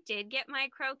 I did get my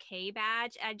croquet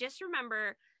badge. I just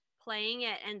remember playing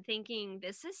it and thinking,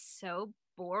 this is so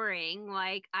boring.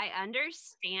 Like, I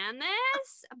understand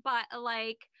this, but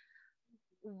like,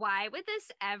 why would this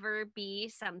ever be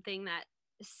something that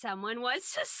someone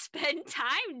wants to spend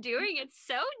time doing? It's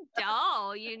so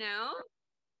dull, you know?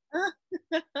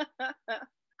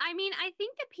 I mean, I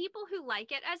think the people who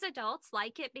like it as adults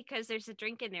like it because there's a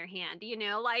drink in their hand, you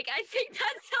know? Like, I think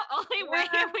that's the only way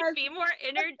it would be more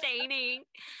entertaining.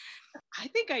 I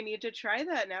think I need to try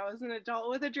that now as an adult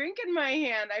with a drink in my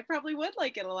hand. I probably would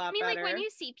like it a lot better. Like when you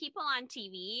see people on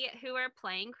TV who are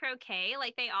playing croquet,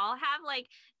 like they all have like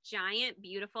giant,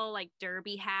 beautiful, like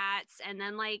derby hats and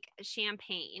then like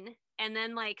champagne. And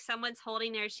then like someone's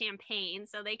holding their champagne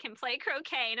so they can play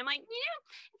croquet. And I'm like,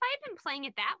 if I had been playing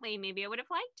it that way, maybe I would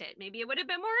have liked it. Maybe it would have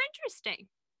been more interesting.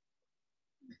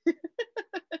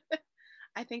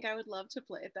 I think I would love to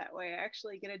play it that way.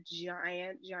 Actually get a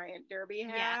giant derby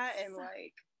hat and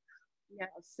like,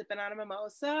 sipping on a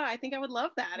mimosa. I think I would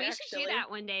love that. We should do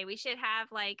that one day. We should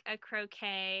have like a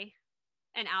croquet,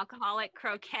 an alcoholic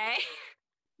croquet.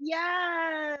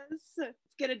 Yes. Let's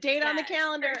get a date on the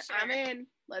calendar. Sure. I'm in.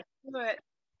 Let's do it.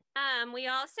 We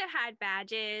also had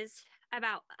badges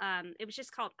about it was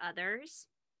just called Others.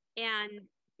 And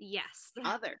yes.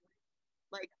 Other.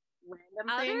 Like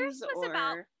random things was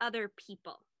about other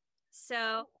people.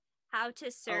 So how to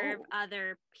serve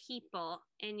other people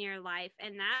in your life.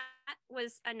 And that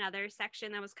was another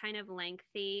section that was kind of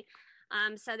lengthy.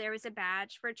 So there was a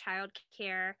badge for child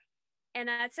care. And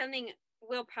that's something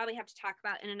we'll probably have to talk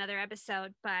about in another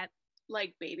episode. But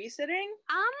like babysitting?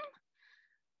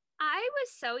 I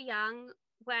was so young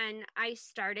when I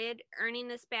started earning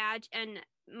this badge, and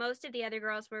most of the other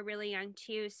girls were really young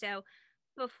too. So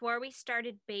before we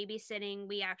started babysitting,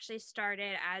 we actually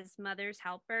started as mother's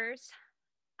helpers.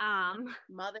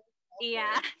 Mother.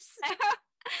 Yeah. So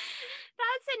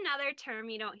that's another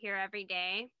term you don't hear every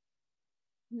day.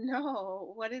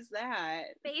 No, what is that?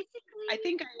 Basically, I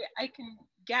think I can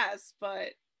guess, but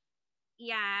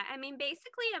yeah, I mean,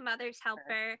 basically a mother's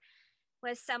helper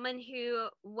was someone who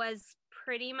was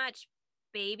pretty much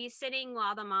babysitting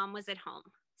while the mom was at home.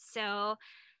 So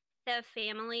the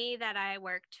family that I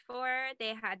worked for,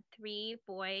 they had 3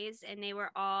 boys and they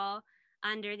were all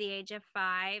under the age of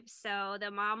 5. So the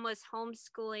mom was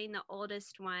homeschooling the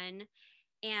oldest one,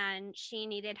 and she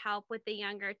needed help with the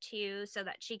younger 2 so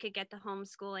that she could get the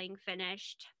homeschooling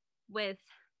finished with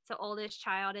the oldest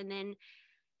child. And then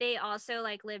they also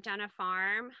like lived on a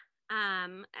farm.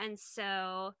 And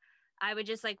so I would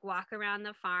just like walk around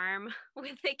the farm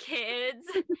with the kids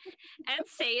and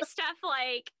say stuff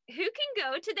like, who can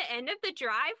go to the end of the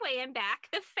driveway and back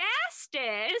the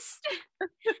fastest?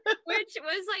 Which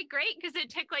was like great because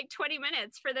it took like 20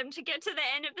 minutes for them to get to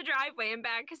the end of the driveway and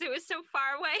back because it was so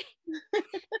far away.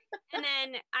 And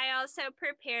then I also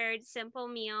prepared simple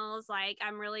meals. Like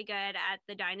I'm really good at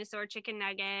the dinosaur chicken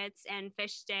nuggets and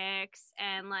fish sticks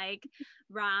and like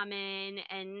ramen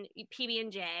and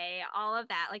PB&J, all of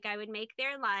that. Like I would make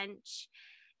their lunch.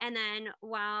 And then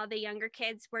while the younger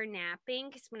kids were napping,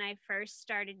 because when I first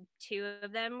started, 2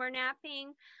 of them were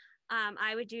napping,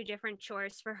 I would do different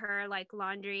chores for her, like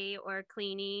laundry or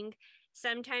cleaning.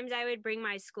 Sometimes I would bring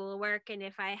my schoolwork, and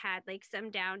if I had like some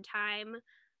downtime,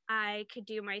 I could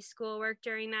do my schoolwork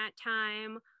during that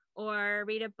time or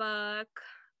read a book.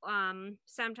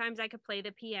 Sometimes I could play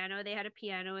the piano. They had a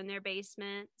piano in their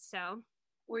basement. So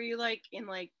were you like in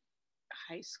like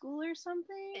high school or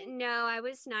something? No, I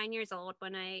was 9 years old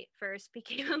when I first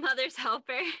became a mother's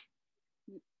helper.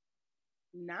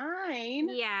 9?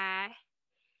 Yeah.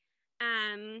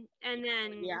 And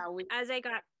then as I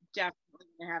got definitely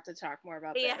gonna have to talk more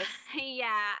about this.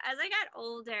 Yeah, as I got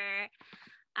older,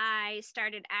 I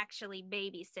started actually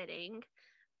babysitting,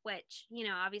 which,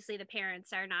 obviously the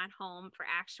parents are not home for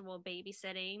actual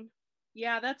babysitting.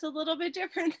 Yeah, that's a little bit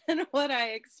different than what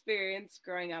I experienced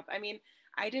growing up. I mean,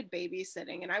 I did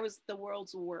babysitting and I was the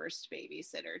world's worst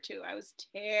babysitter too. I was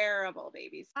terrible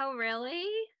babysitting. Oh, really?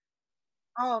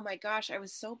 Oh my gosh, I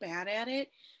was so bad at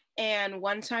it. And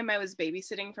one time I was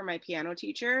babysitting for my piano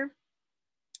teacher,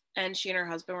 and she and her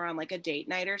husband were on like a date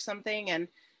night or something. And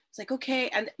it's like, okay.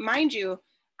 And mind you,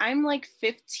 I'm like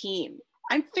 15.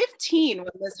 I'm 15 when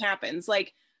this happens,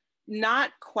 like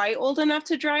not quite old enough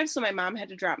to drive. So my mom had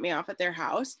to drop me off at their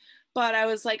house. But I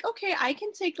was like, okay, I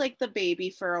can take like the baby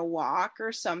for a walk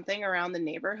or something around the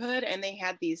neighborhood. And they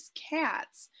had these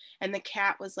cats, and the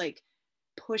cat was like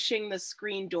pushing the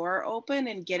screen door open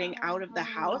and getting out of the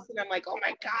house. And I'm like, oh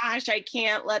my gosh, I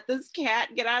can't let this cat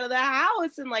get out of the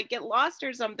house and like get lost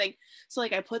or something. So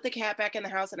like I put the cat back in the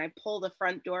house and I pull the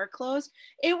front door closed.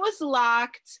 It was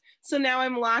locked. So now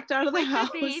I'm locked out of the house.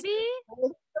 The baby?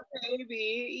 With the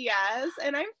baby, yes.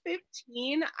 And I'm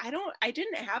 15. I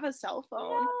didn't have a cell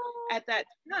phone at that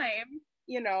time.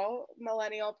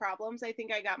 millennial problems. I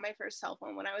think I got my first cell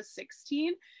phone when I was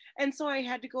 16. And so I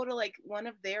had to go to like one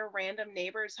of their random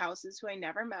neighbors' houses who I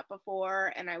never met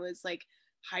before. And I was like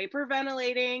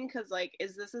hyperventilating because, like,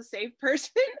 is this a safe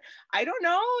person? I don't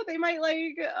know. They might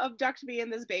like abduct me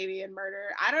and this baby and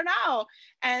murder. I don't know.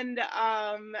 And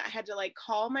I had to like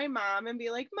call my mom and be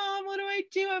like, Mom, what do I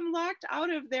do? I'm locked out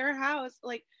of their house.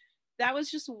 Like, that was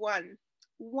just one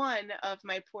of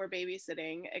my poor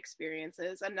babysitting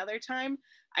experiences. Another time,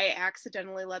 I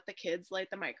accidentally let the kids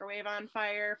light the microwave on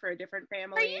fire for a different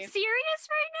family. Are you serious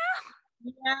right now?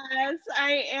 Yes,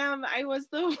 I am. I was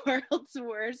the world's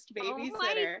worst babysitter. Oh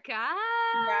my gosh.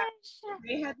 Yeah.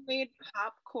 They had made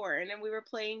popcorn and we were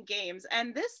playing games.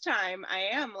 And this time I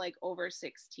am like over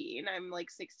 16. I'm like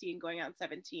 16 going on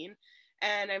 17.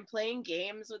 And I'm playing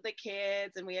games with the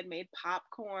kids and we had made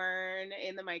popcorn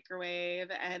in the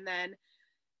microwave. And then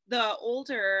the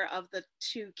older of the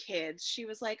two kids, she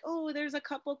was like, oh, there's a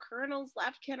couple kernels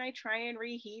left. Can I try and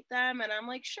reheat them? And I'm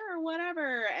like, sure,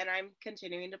 whatever. And I'm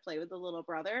continuing to play with the little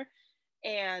brother.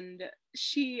 And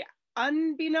she,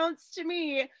 unbeknownst to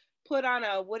me, put on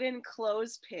a wooden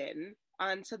clothespin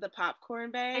onto the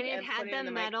popcorn bag. And it had the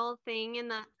metal thing in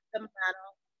the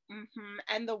metal. Mm-hmm.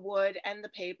 And the wood and the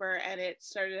paper, and it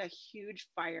started a huge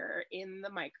fire in the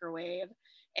microwave.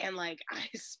 And like I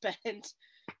spent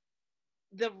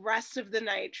the rest of the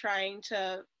night trying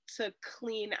to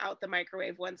clean out the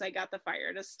microwave once I got the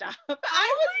fire to stop. I was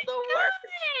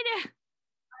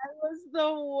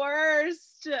the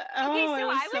worst. Oh, okay, so I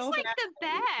was so like bad. the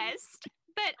best,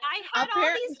 but I had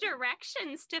all these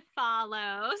directions to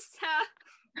follow. So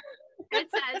it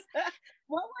says,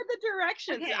 what were the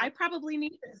directions? Okay. I probably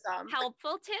needed some.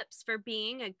 Helpful tips for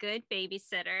being a good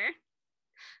babysitter.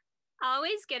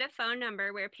 Always get a phone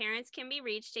number where parents can be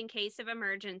reached in case of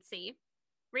emergency.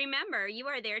 Remember, you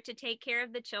are there to take care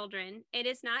of the children. It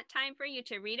is not time for you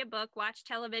to read a book, watch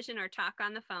television, or talk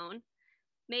on the phone.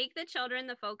 Make the children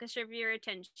the focus of your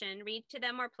attention. Read to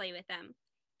them or play with them.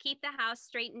 Keep the house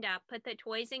straightened up. Put the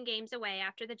toys and games away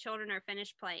after the children are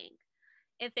finished playing.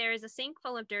 If there is a sink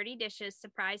full of dirty dishes,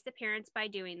 surprise the parents by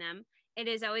doing them. It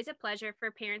is always a pleasure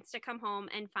for parents to come home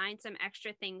and find some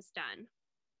extra things done.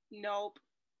 Nope.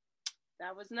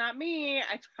 That was not me.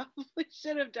 I probably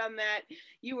should have done that.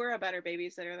 You were a better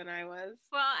babysitter than I was.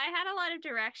 Well, I had a lot of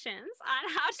directions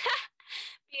on how to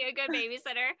be a good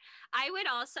babysitter. I would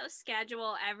also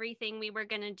schedule everything we were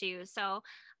going to do. So,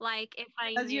 like, if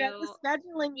I knew... you have the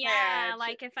scheduling badge.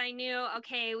 Like, if I knew,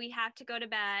 okay, we have to go to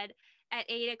bed at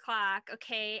 8 o'clock.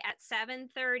 Okay, at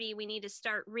 7:30, we need to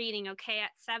start reading. Okay,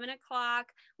 at 7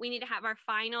 o'clock, we need to have our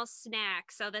final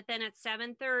snack so that then at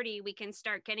 7:30, we can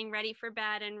start getting ready for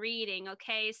bed and reading.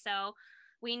 Okay, so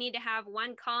we need to have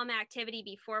one calm activity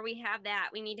before we have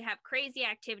that. We need to have crazy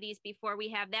activities before we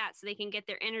have that so they can get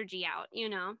their energy out, you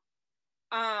know?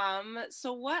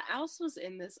 So what else was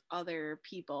in this other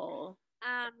people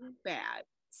badge?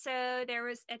 So there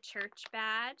was a church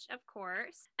badge, of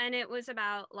course, and it was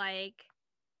about like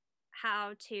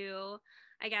how to,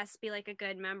 I guess, be like a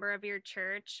good member of your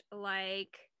church,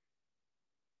 like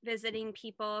visiting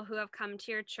people who have come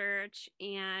to your church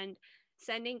and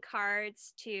sending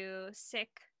cards to sick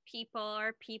people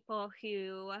or people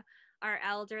who are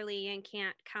elderly and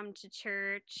can't come to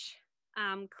church,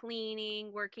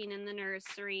 cleaning, working in the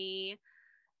nursery,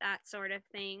 that sort of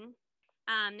thing.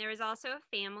 There was also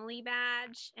a family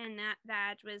badge, and that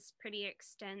badge was pretty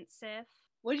extensive.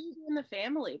 What did you do in the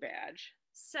family badge?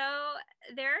 So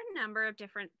there are a number of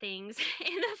different things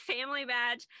in the family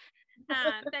badge,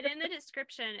 but in the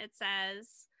description it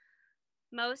says,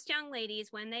 most young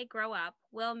ladies, when they grow up,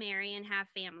 will marry and have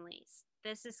families.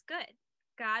 This is good.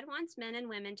 God wants men and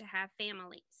women to have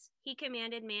families. He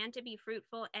commanded man to be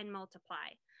fruitful and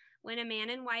multiply. When a man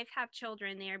and wife have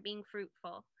children, they are being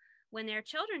fruitful. When their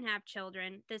children have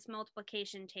children, this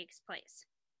multiplication takes place.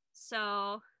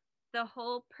 So the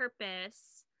whole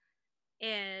purpose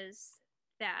is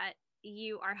that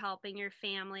you are helping your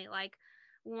family. Like,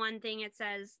 one thing it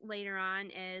says later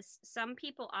on is, some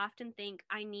people often think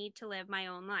I need to live my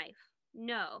own life.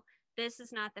 No, this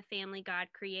is not the family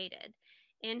God created.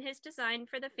 In his design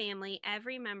for the family,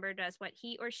 every member does what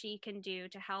he or she can do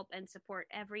to help and support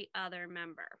every other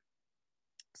member.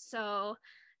 So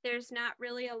there's not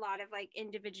really a lot of like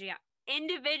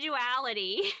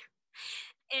individuality.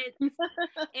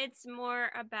 It's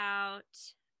more about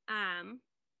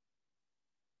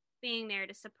being there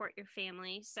to support your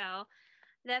family. So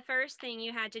the first thing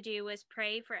you had to do was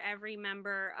pray for every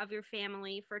member of your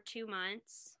family for 2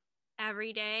 months,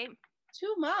 every day.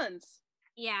 2 months?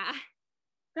 Yeah.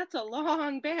 That's a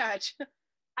long badge.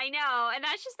 I know. And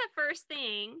that's just the first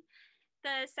thing. The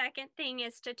the second thing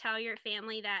is to tell your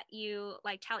family that you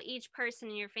like tell each person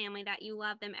in your family that you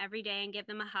love them every day and give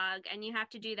them a hug. And you have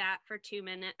to do that for 2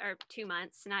 minutes or 2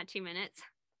 months, not 2 minutes.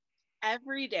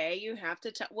 Every day you have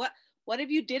to tell what if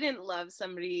you didn't love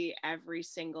somebody every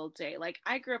single day? Like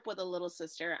I grew up with a little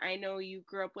sister. I know you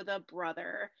grew up with a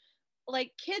brother.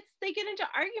 Like kids, they get into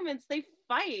arguments, they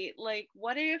fight. Like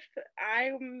what if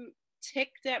I'm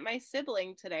ticked at my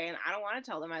sibling today and I don't want to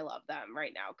tell them I love them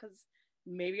right now because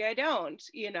maybe I don't,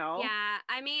 you know? Yeah,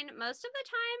 I mean, most of the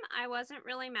time I wasn't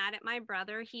really mad at my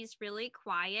brother. He's really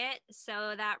quiet,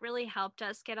 so that really helped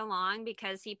us get along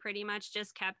because he pretty much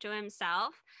just kept to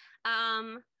himself.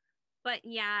 Um, but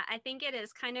yeah, I think it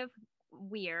is kind of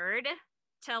weird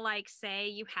to like say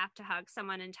you have to hug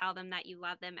someone and tell them that you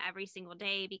love them every single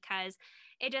day because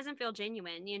it doesn't feel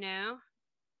genuine, you know?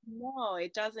 No,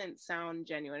 it doesn't sound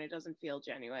genuine. It doesn't feel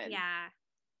genuine. Yeah.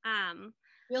 Um,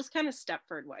 Feels kind of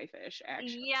Stepford wife-ish,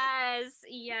 actually. yes,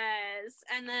 yes.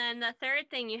 And then the third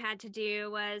thing you had to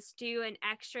do was do an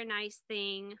extra nice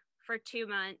thing for 2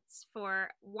 months for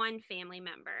one family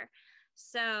member.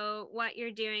 So, what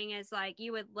you're doing is like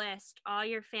you would list all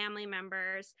your family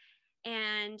members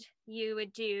and you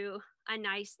would do a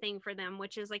nice thing for them,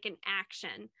 which is like an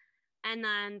action. And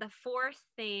then the fourth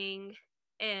thing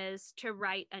is to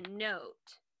write a note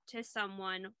to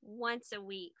someone once a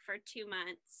week for 2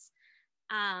 months.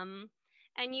 Um,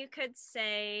 and you could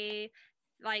say,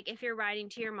 like, if you're writing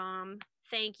to your mom,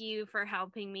 thank you for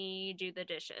helping me do the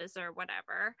dishes or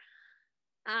whatever.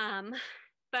 Um,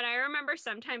 but I remember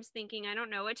sometimes thinking, I don't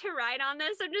know what to write on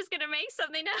this. I'm just going to make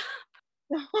something up.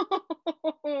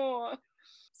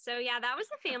 So, yeah, that was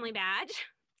the family badge.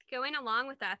 Going along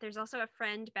with that, there's also a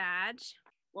friend badge.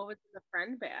 What was the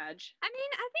friend badge? I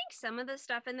mean, I think some of the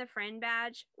stuff in the friend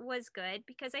badge was good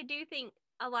because I do think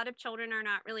a lot of children are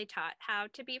not really taught how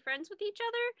to be friends with each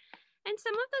other. And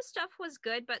some of the stuff was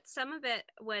good, but some of it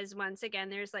was, once again,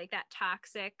 there's like that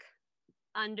toxic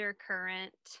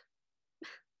undercurrent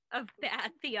of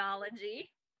bad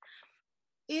theology.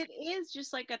 It is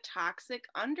just like a toxic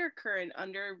undercurrent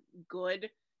under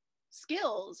good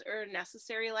skills or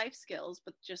necessary life skills,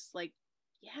 but just like,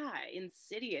 yeah,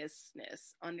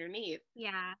 insidiousness underneath.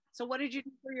 Yeah. So, what did you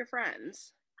do for your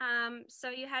friends?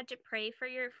 So you had to pray for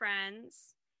your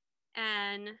friends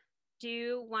and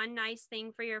do one nice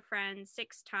thing for your friend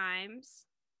 6 times,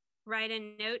 write a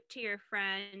note to your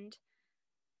friend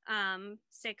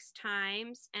 6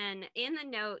 times, and in the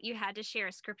note you had to share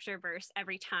a scripture verse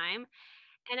every time.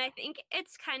 And I think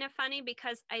it's kind of funny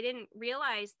because I didn't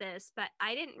realize this, but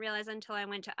I didn't realize until I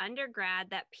went to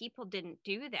undergrad that people didn't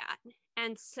do that.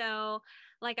 And so,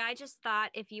 like, I just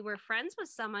thought if you were friends with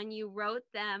someone, you wrote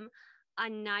them a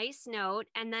nice note,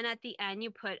 and then at the end,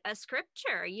 you put a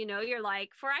scripture. You know, you're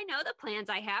like, for I know the plans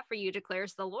I have for you,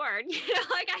 declares the Lord. You know,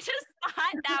 like, I just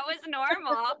thought that was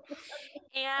normal.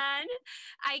 And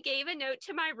I gave a note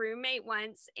to my roommate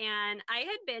once, and I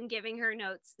had been giving her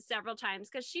notes several times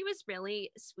because she was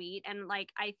really sweet. And like,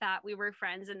 I thought we were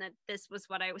friends and that this was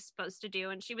what I was supposed to do.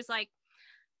 And she was like,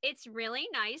 it's really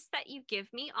nice that you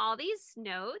give me all these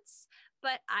notes,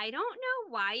 but I don't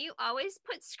know why you always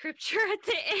put scripture at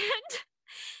the end.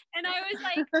 And I was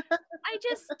like, I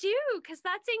just do because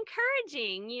that's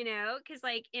encouraging, you know, because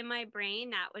like in my brain,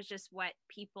 that was just what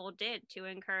people did to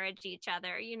encourage each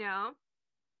other, you know?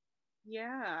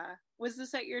 Yeah. Was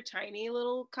this at your tiny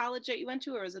little college that you went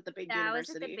to, or was it the big That was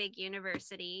at the university? big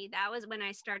university. That was when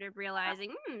I started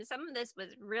realizing some of this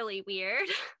was really weird.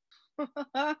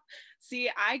 See,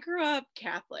 I grew up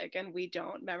Catholic and we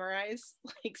don't memorize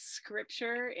like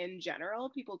scripture in general.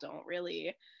 People don't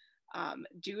really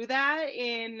do that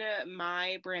in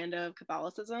my brand of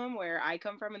Catholicism where I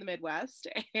come from in the Midwest.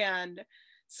 And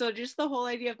so just the whole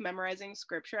idea of memorizing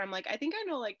scripture, I'm like, I think I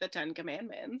know like the 10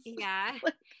 Commandments. Yeah.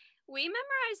 We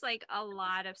memorized like a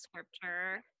lot of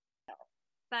scripture.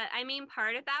 But I mean,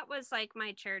 part of that was like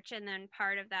my church, and then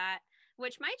part of that,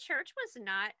 which my church was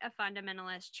not a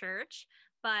fundamentalist church,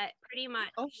 but pretty much,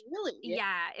 Oh, really?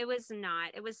 yeah, it was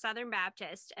not. It was Southern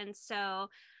Baptist. And so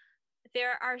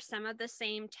there are some of the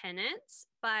same tenets,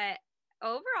 but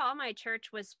overall, my church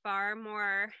was far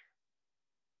more.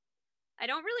 I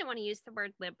don't really want to use the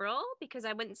word liberal because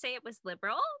I wouldn't say it was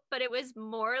liberal, but it was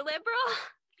more liberal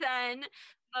than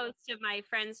most of my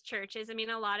friends' churches. I mean,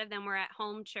 a lot of them were at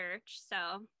home church.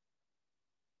 So,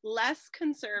 Less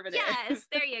conservative. yes,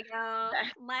 there you go.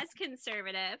 Less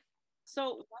conservative.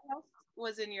 So, what else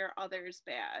was in your others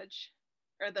badge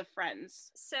or the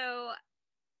friends? So,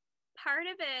 part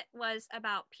of it was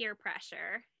about peer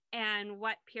pressure and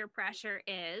what peer pressure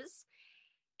is.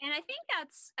 And I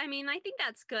think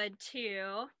that's good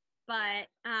too. But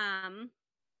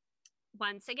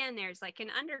once again, there's like an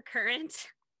undercurrent.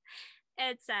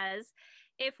 It says,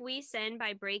 if we sin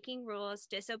by breaking rules,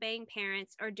 disobeying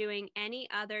parents, or doing any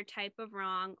other type of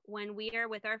wrong when we are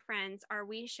with our friends, are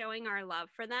we showing our love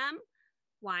for them?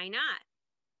 Why not?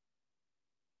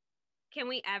 Can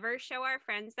we ever show our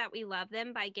friends that we love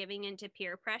them by giving into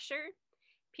peer pressure?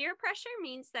 Peer pressure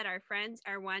means that our friends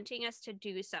are wanting us to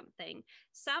do something.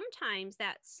 Sometimes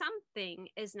that something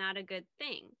is not a good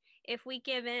thing. If we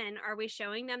give in, are we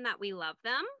showing them that we love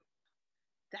them?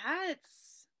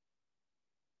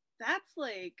 That's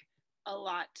like a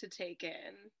lot to take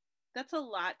in. That's a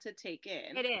lot to take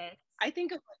in. It is. I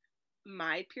think of like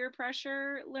my peer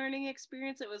pressure learning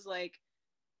experience. It was like,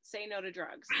 say no to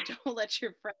drugs. Don't let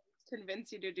your friends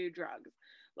convince you to do drugs.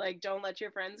 Like, don't let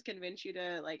your friends convince you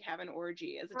to like have an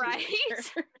orgy as a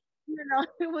teenager.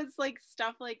 It was like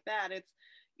stuff like that. It's,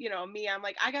 me, I'm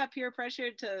like, I got peer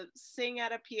pressured to sing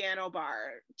at a piano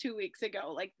bar 2 weeks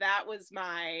ago. Like, that was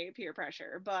my peer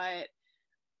pressure. But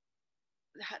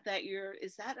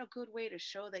is that a good way to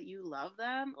show that you love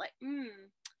them? Like,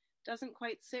 doesn't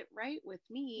quite sit right with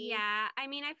me. Yeah, I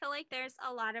mean, I feel like there's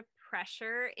a lot of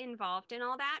pressure involved in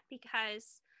all that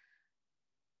because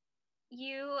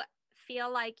you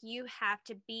feel like you have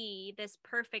to be this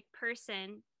perfect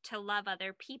person to love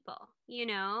other people,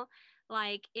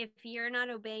 Like if you're not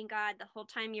obeying God the whole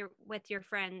time you're with your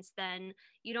friends, then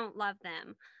you don't love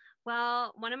them.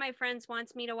 Well, one of my friends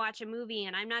wants me to watch a movie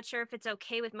and I'm not sure if it's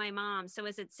okay with my mom. So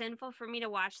is it sinful for me to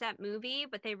watch that movie?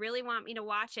 But they really want me to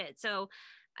watch it. So,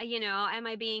 am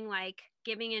I being like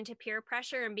giving into peer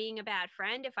pressure and being a bad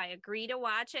friend if I agree to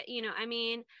watch it? I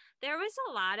mean, there was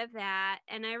a lot of that.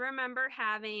 And I remember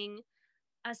having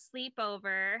a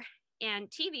sleepover, and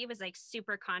TV was like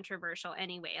super controversial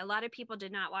anyway. A lot of people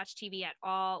did not watch TV at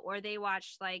all, or they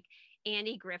watched like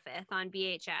Andy Griffith on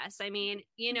VHS. I mean,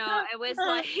 it was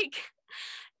like,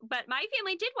 but my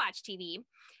family did watch TV,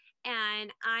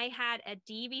 and I had a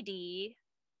DVD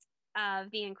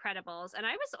of The Incredibles, and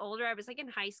I was older. I was like in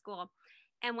high school.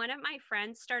 And one of my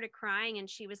friends started crying and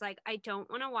she was like, I don't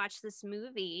want to watch this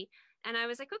movie. And I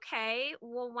was like, okay,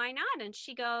 well, why not? And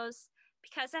she goes,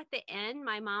 because at the end,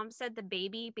 my mom said the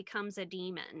baby becomes a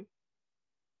demon.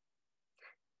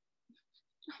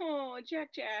 Oh, Jack.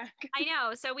 I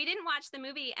know. So we didn't watch the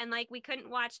movie and like we couldn't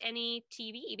watch any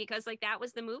TV because like that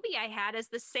was the movie I had as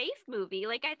the safe movie.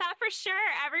 Like I thought for sure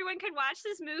everyone could watch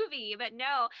this movie, but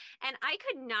no. And I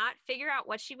could not figure out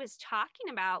what she was talking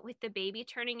about with the baby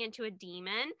turning into a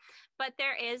demon. But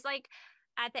there is like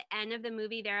at the end of the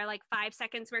movie, there are like 5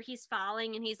 seconds where he's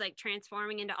falling and he's like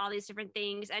transforming into all these different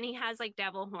things. And he has like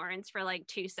devil horns for like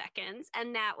 2 seconds.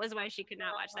 And that was why she could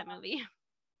not watch that movie.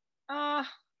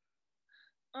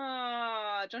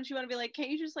 Don't you want to be like, can't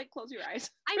you just like close your eyes?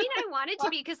 I mean, I wanted to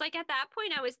be because like at that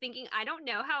point I was thinking, I don't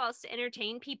know how else to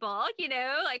entertain people,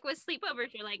 like with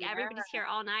sleepovers, you're like, everybody's here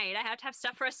all night. I have to have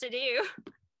stuff for us to do.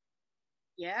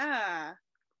 Yeah.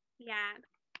 Yeah.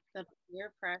 The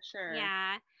peer pressure.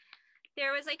 Yeah.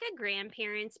 There was like a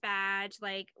grandparents badge,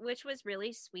 like, which was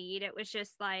really sweet. It was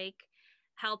just like,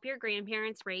 help your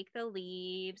grandparents rake the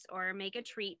leaves or make a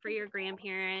treat for your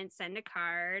grandparents, send a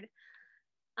card.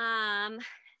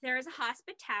 There was a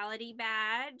hospitality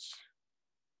badge.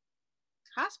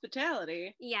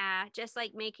 Hospitality? Yeah, just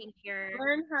like making sure.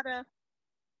 Learn how to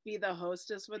be the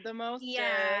hostess with the most.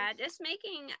 Yeah, just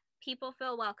making people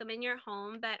feel welcome in your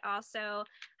home, but also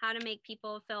how to make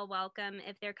people feel welcome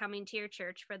if they're coming to your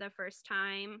church for the first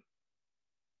time.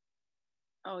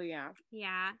 Oh, yeah.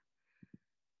 Yeah.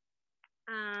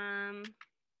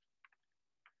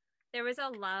 There was a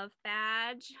love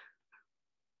badge.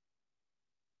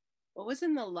 What was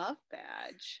in the love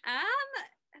badge?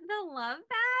 The love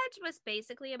badge was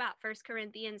basically about 1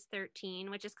 Corinthians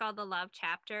 13, which is called the love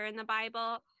chapter in the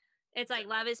Bible. It's like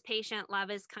love is patient,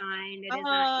 love is kind. It is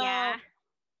not, yeah.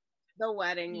 The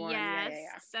wedding one. Yes.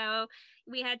 Yeah. So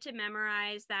we had to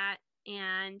memorize that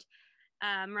and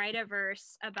write a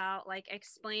verse about like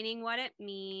explaining what it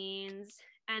means.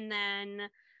 And then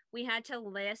we had to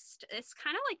list, it's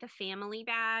kind of like the family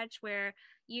badge where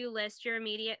you list your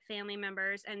immediate family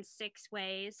members and 6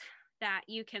 ways that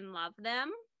you can love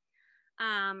them.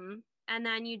 And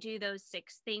then you do those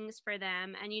 6 things for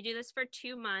them. And you do this for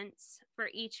 2 months for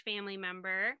each family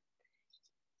member.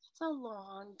 It's a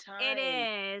long time. It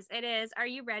is. It is. Are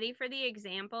you ready for the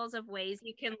examples of ways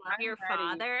you can love your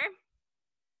father?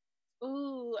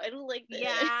 Ooh, I don't like this.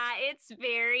 Yeah, it's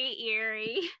very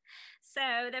eerie.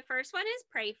 So the first one is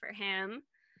pray for him.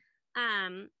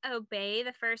 Obey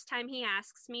the first time he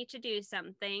asks me to do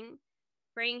something.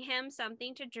 Bring him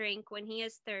something to drink when he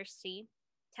is thirsty.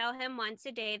 Tell him once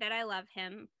a day that I love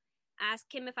him. ask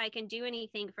him if I can do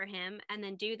anything for him, and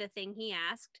then do the thing he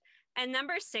asked. And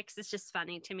number 6 is just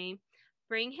funny to me.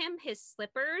 Bring him his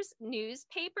slippers,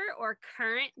 newspaper, or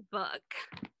current book.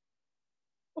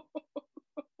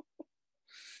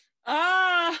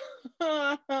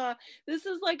 This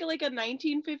is like a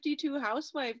 1952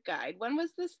 housewife guide. When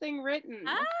was this thing written?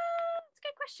 That's a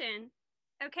good question.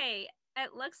 Okay,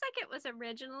 it looks like it was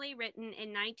originally written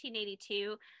in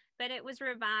 1982, but it was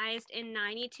revised in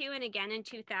 92 and again in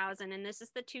 2000, and this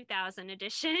is the 2000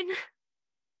 edition.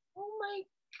 Oh my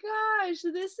gosh,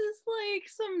 this is like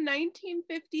some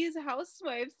 1950s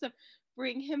housewife stuff.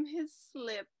 Bring him his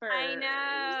slippers. I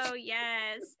know,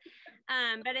 yes.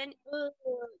 But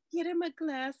get him a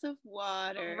glass of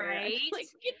water. Right? Like,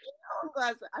 get your own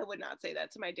glass. I would not say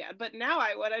that to my dad, but now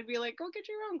I would. I'd be like, go get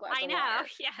your own glass of water. I know,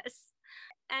 yes.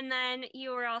 And then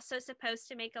you were also supposed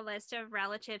to make a list of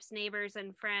relatives, neighbors,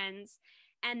 and friends,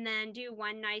 and then do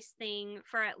one nice thing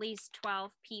for at least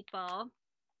 12 people.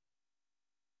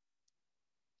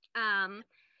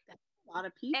 That's a lot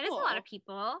of people. It is a lot of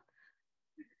people.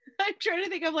 I'm trying to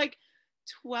think of like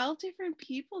 12 different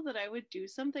people that I would do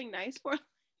something nice for.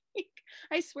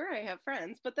 I swear I have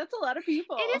friends, but that's a lot of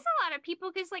people. It is a lot of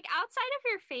people because, like, outside of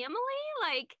your family,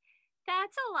 like,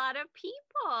 that's a lot of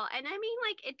people. And I mean,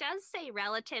 like, it does say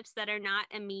relatives that are not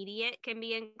immediate can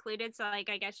be included. So, like,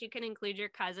 I guess you can include your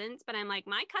cousins, but I'm like,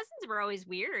 my cousins were always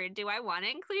weird. Do I want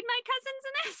to include my cousins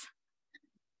in this?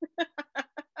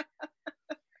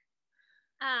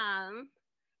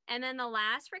 And then the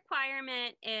last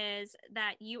requirement is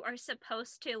that you are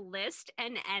supposed to list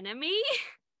an enemy.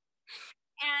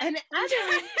 An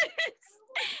enemy?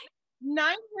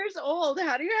 9 years old.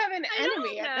 How do you have an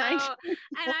enemy at 9 years old? And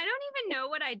I don't even know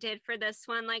what I did for this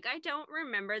one. Like, I don't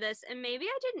remember this. And maybe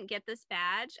I didn't get this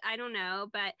badge. I don't know.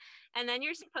 But, and then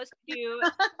you're supposed to do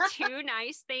 2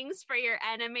 nice things for your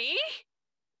enemy.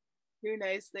 2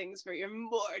 nice things for your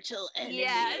mortal enemy.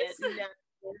 Yes.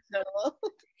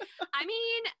 I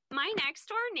mean, my next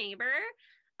door neighbor,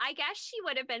 I guess she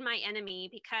would have been my enemy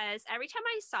because every time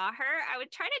I saw her, I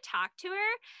would try to talk to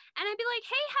her and I'd be like,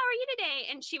 hey, how are you today?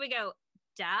 And she would go,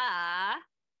 duh.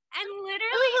 And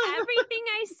literally everything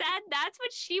I said, that's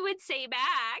what she would say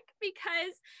back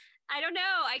because I don't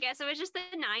know. I guess it was just the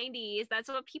 90s. That's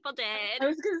what people did. I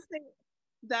was going to say,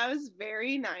 that was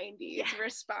very 90s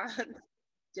response.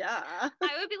 Duh. I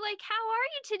would be like, how are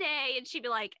you today? And she'd be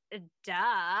like, duh.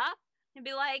 I'd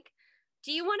be like,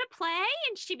 do you want to play?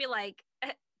 And she'd be like,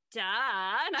 duh.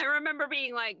 And I remember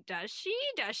being like, does she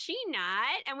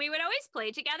not? And we would always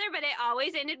play together, but it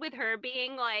always ended with her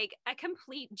being like a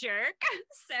complete jerk.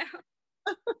 So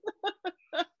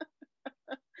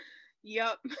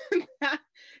yep.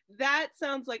 that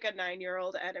sounds like a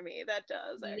 9-year-old enemy. That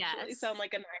does actually sound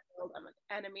like a 9-year-old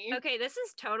enemy. Okay, this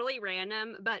is totally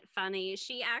random but funny.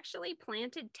 She actually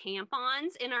planted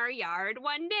tampons in our yard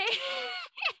one day.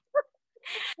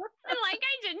 And like,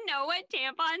 I didn't know what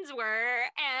tampons were,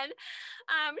 and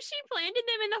she planted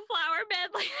them in the flower bed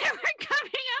like they were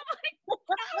coming up and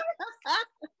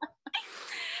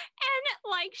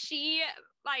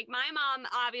like my mom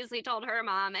obviously told her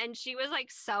mom, and she was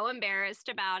like so embarrassed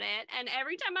about it, and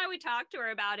every time I would talk to her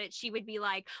about it, she would be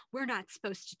like, we're not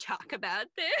supposed to talk about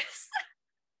this.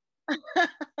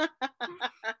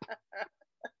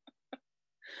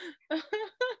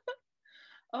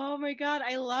 Oh my God,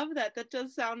 I love that. That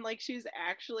does sound like she's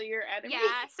actually your enemy.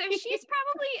 Yeah, so she's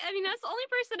probably, I mean, that's the only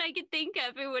person I could think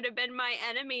of who would have been my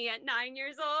enemy at 9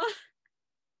 years old.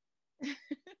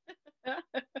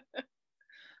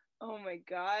 Oh my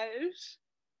gosh.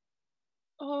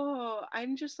 Oh,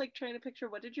 I'm just like trying to picture,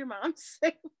 what did your mom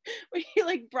say when you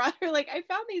like brought her, like, I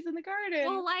found these in the garden?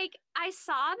 Well, like, I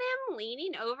saw them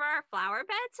leaning over our flower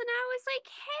beds and I was like,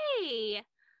 hey,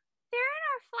 they're in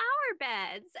our flower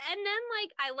beds. And then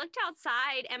like I looked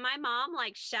outside and my mom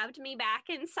like shoved me back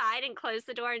inside and closed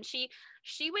the door, and she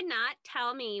would not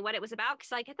tell me what it was about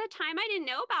because like at the time I didn't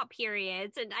know about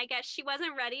periods, and I guess she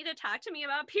wasn't ready to talk to me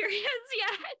about periods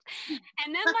yet.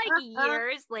 And then like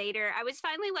years later, I was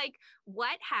finally like,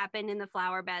 what happened in the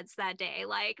flower beds that day?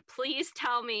 Like, please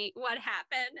tell me what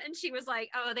happened. And she was like,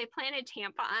 oh, they planted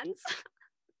tampons.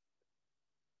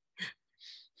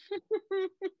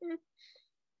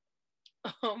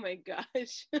 Oh my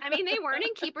gosh. I mean, they weren't in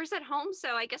keepers at home, so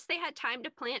I guess they had time to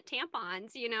plant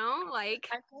tampons, you know? Like,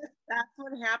 I guess that's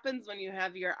what happens when you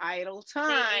have your idle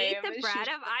time. They ate the bread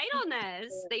of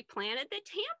idleness. They planted the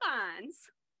tampons.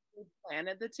 They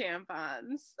planted the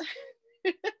tampons.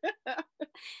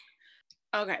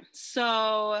 Okay,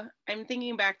 so I'm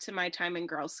thinking back to my time in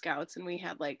Girl Scouts, and we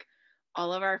had like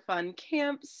all of our fun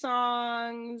camp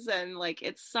songs, and like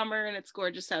it's summer and it's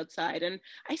gorgeous outside, and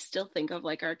I still think of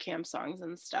like our camp songs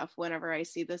and stuff whenever I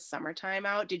see the summertime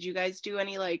out. Did you guys do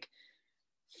any like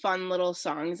fun little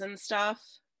songs and stuff?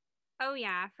 Oh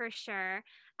yeah, for sure.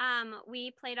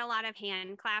 We played a lot of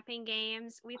hand clapping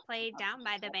games. We played Down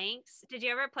by the Banks. Did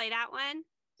you ever play that one?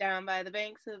 Down by the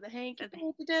banks of the hanky. So the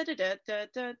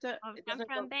It jump doesn't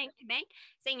from go. bank to bank,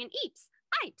 singing eeps,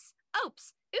 pipes,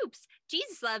 opes, oops.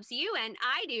 Jesus loves you and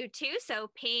I do too. So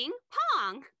ping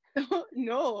pong.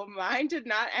 No, mine did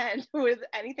not end with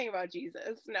anything about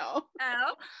Jesus. No.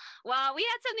 Oh, well, we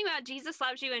had something about Jesus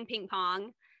loves you and ping pong.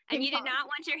 And Ping you did pong. not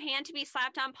want your hand to be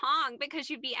slapped on pong because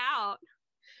you'd be out.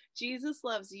 Jesus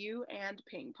loves you and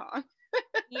ping pong.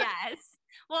 Yes.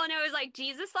 Well, no, it was like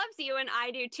Jesus loves you and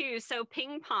I do too. So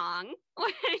ping pong.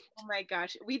 Oh my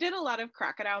gosh. We did a lot of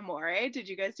Crocodile More. Did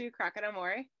you guys do Crocodile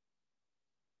More?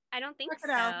 I don't think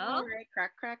Crocodile so. More.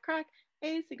 Crack, crack, crack.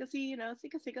 A single C, no,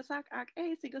 single, single sock,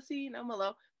 a single C, no,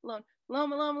 Malone, Malone, Malone,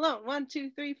 Malone, Malone. 1,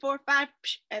 2, 3, 4, 5.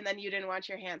 Psh, and then you didn't want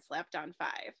your hand slapped on 5.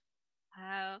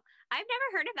 Oh, I've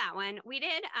never heard of that one. We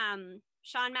did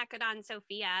Sean Macadon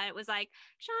Sophia. It was like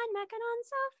Sean Macadon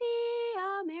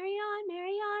Sophia, Marion,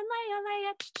 Marion, Leia,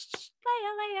 Leia,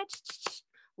 Leia, Leia.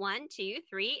 1, 2,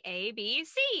 3, A, B,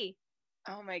 C.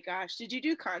 Oh my gosh. Did you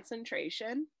do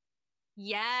concentration?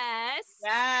 Yes.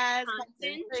 Yes.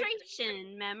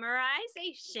 Concentration,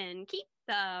 memorization. Keep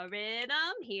the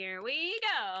rhythm. Here we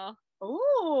go.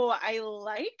 Oh, I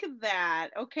like that.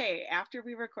 Okay, after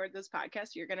we record this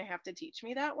podcast, you're gonna have to teach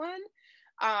me that one.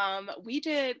 We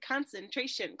did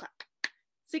concentration clock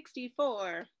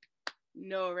 64,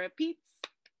 no repeats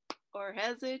or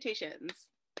hesitations.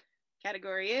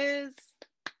 Category is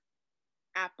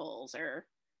apples or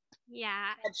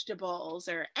Yeah. vegetables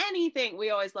or anything. We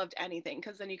always loved anything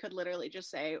because then you could literally just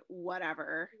say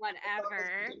whatever. As long as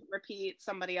Whatever. you didn't repeat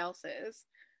somebody else's,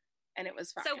 and it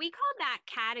was fine. So we called that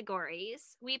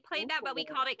categories. We played that, but we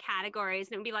called it categories.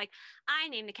 And it would be like, I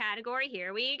named the category.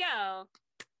 Here we go.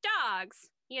 Dogs,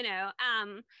 you know.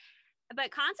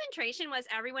 But concentration was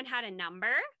everyone had a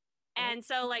number. And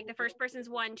so like the first person's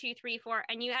 1, 2, 3, 4,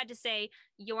 and you had to say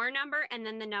your number and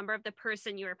then the number of the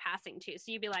person you were passing to.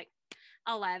 So you'd be like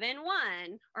 11,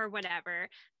 1 or whatever,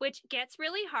 which gets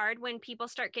really hard when people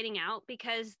start getting out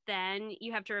because then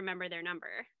you have to remember their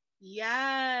number.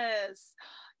 Yes.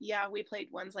 Yeah, we played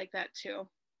ones like that too.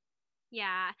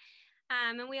 Yeah.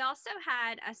 And we also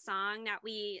had a song that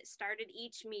we started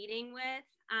each meeting with.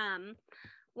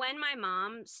 When my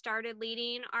mom started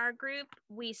leading our group,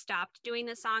 we stopped doing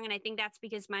the song. And I think that's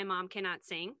because my mom cannot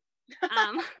sing.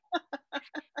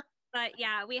 But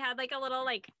yeah, we had like a little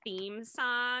like theme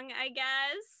song, I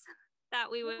guess,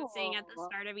 that we would sing at the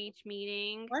start of each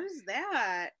meeting. What is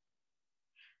that?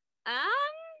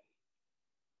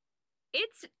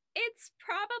 It's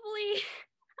probably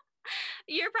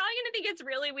you're probably gonna think it's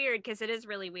really weird because it is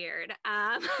really weird.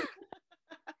 I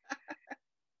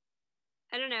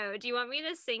don't know. Do you want me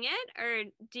to sing it or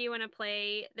do you want to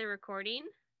play the recording?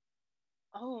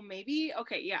 Oh, maybe.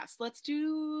 Okay, yes. Let's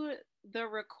do the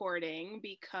recording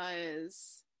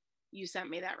because you sent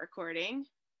me that recording.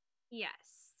 Yes.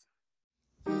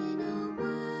 In a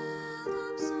world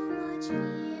of so much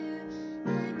fear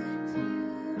and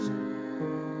confusion,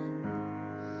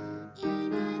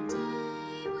 in a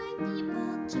day when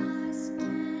people just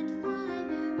can't find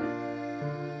their way,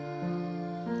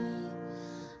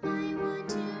 I want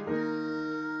to know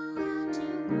how to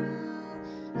grow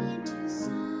into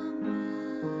someone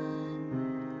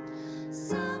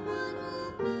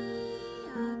who'll be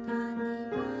a godly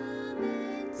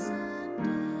woman someday.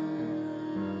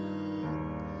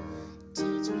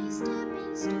 Teach me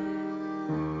stepping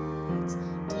stones,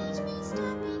 teach me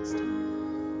stepping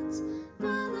stones.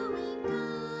 Following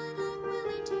God, I'm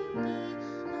willing to be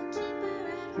a keeper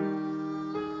at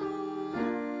home.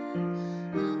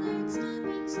 I'll learn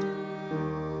stepping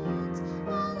stones,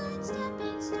 I'll learn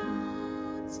stepping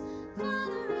stones.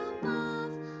 Father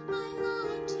above, I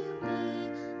long to be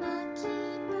a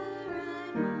keeper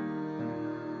at home.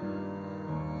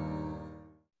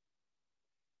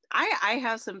 I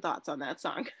have some thoughts on that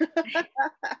song.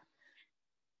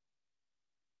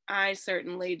 I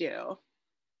certainly do.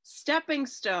 Stepping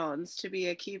stones to be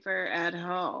a keeper at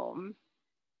home.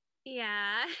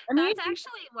 Yeah. I mean, That's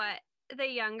actually what the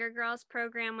younger girls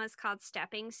program was called,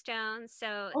 Stepping Stones.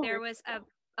 So there was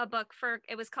a book for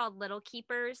it was called Little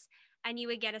Keepers, and you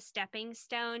would get a stepping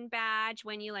stone badge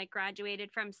when you like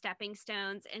graduated from stepping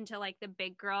stones into like the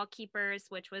big girl keepers,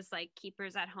 which was like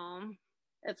keepers at home.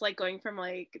 it's like going from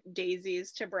like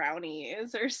daisies to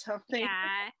brownies or something.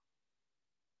 Yeah.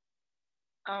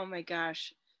 Oh my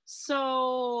gosh.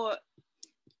 So,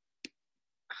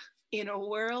 in a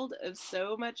world of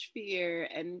so much fear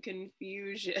and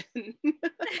confusion,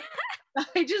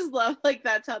 I just love, like,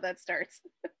 that's how that starts.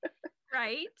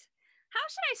 Right? How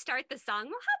should I start the song?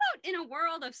 Well, how about in a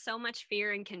world of so much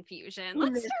fear and confusion? In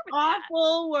Let's this start with that.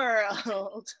 awful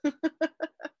world.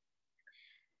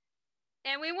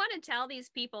 And we want to tell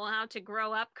these people how to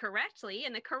grow up correctly.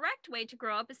 And the correct way to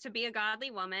grow up is to be a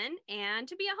godly woman and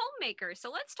to be a homemaker.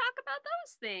 So let's talk about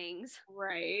those things.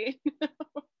 Right.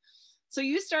 So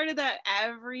you started that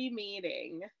every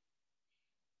meeting.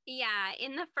 Yeah,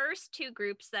 in the first two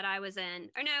groups that I was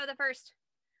in, or no,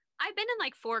 I've been in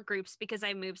like 4 groups because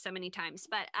I moved so many times.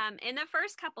 But in the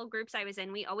first couple groups I was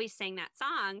in, we always sang that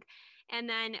song. And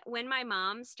then when my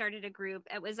mom started a group,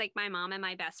 it was like my mom and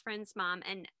my best friend's mom,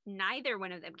 and neither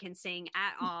one of them can sing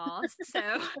at all. So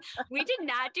we did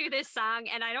not do this song.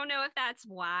 And I don't know if that's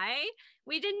why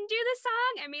we didn't do the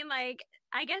song. I mean, like,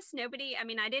 I guess nobody, I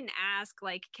mean, I didn't ask,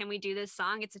 like, can we do this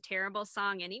song? It's a terrible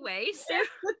song anyway. So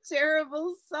It's a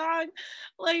terrible song.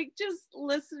 Like, just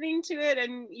listening to it,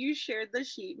 and you shared the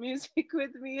sheet music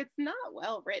with me. It's not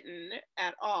well written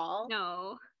at all.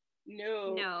 no.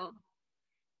 No.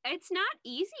 It's not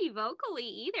easy vocally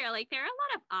either. Like, there are a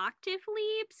lot of octave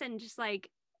leaps and just like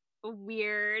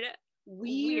weird stuff.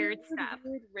 Weird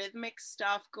rhythmic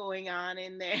stuff going on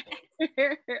in there.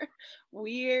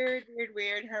 weird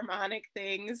harmonic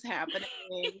things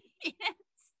happening. Yes.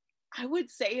 I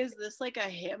would say, is this like a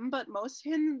hymn? But most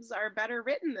hymns are better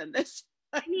written than this.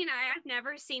 I mean, I've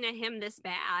never seen a hymn this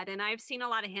bad, and I've seen a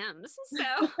lot of hymns.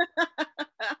 So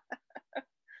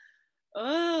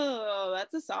Oh,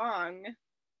 that's a song.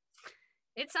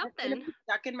 it's That's gonna something. be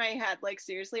stuck in my head. Like,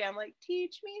 seriously, I'm like,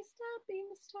 teach me stepping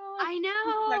stones. I It's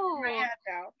stuck in my know. head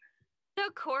now. The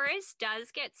chorus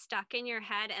does get stuck in your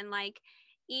head. And like,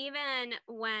 even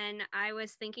when I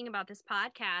was thinking about this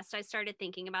podcast, I started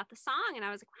thinking about the song, and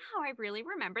I was like, wow, I really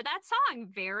remember that song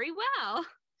very well.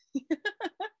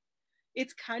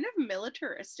 It's kind of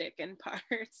militaristic in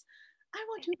parts. I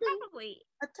want to be Probably.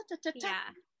 a ta ta ta ta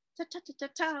Yeah. ta ta ta ta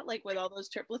ta, like with all those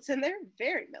triplets in there.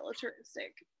 Very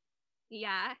militaristic.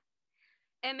 Yeah.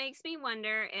 It makes me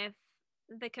wonder if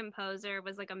the composer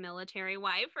was like a military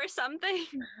wife or something.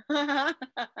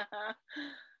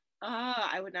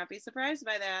 I would not be surprised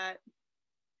by that.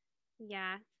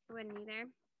 Yeah, I wouldn't either.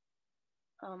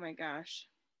 Oh my gosh.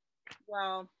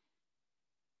 Well,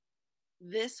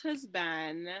 this has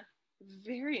been a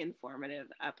very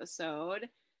informative episode.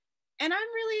 And I'm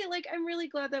really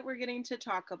glad that we're getting to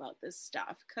talk about this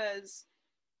stuff, because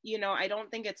I don't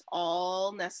think it's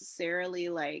all necessarily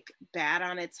like bad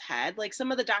on its head. Like,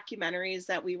 some of the documentaries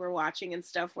that we were watching and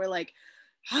stuff were like,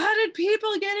 how did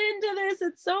people get into this?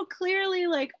 It's so clearly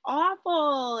like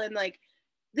awful. And like,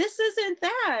 this isn't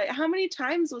that. How many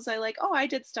times was I like, oh, I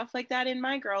did stuff like that in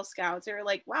my Girl Scouts, or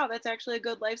like, wow, that's actually a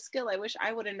good life skill. I wish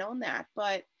I would have known that.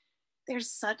 But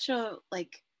there's such a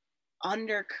like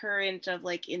undercurrent of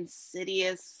like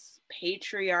insidious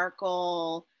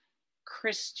patriarchal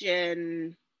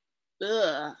Christian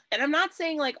and I'm not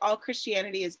saying like all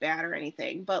Christianity is bad or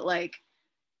anything, but like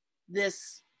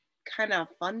this kind of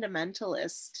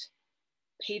fundamentalist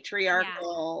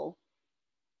patriarchal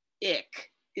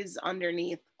ick is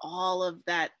underneath all of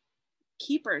that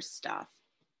keeper stuff.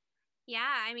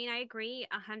 Yeah, I mean, I agree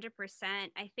 100%.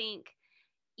 I think,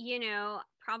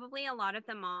 probably a lot of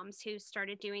the moms who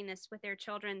started doing this with their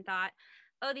children thought,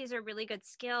 oh, these are really good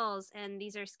skills, and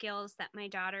these are skills that my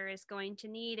daughter is going to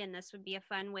need, and this would be a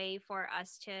fun way for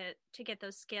us to get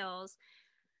those skills.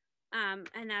 And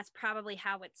that's probably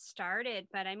how it started.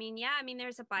 But I mean,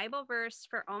 there's a Bible verse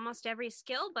for almost every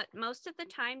skill, but most of the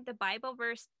time the Bible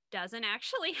verse doesn't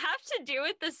actually have to do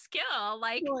with the skill,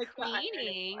 like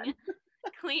cleaning.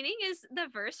 Cleaning is the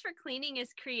verse for cleaning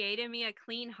is create in me a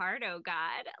clean heart, oh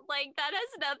God. Like, that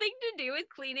has nothing to do with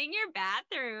cleaning your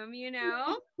bathroom, It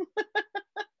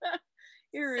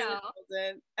really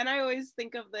doesn't. And I always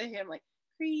think of the hymn like,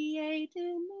 create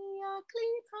in me a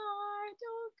clean heart,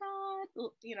 oh God.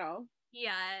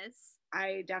 Yes.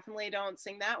 I definitely don't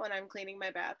sing that when I'm cleaning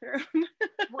my bathroom.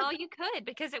 Well, you could,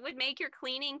 because it would make your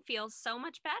cleaning feel so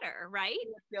much better, right? It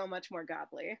would feel much more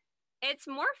godly. It's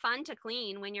more fun to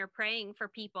clean when you're praying for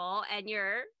people and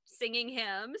you're singing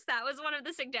hymns. That was one of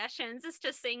the suggestions, is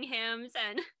to sing hymns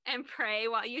and pray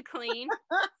while you clean.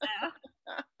 So.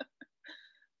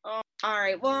 Oh, all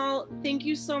right. Well, thank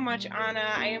you so much,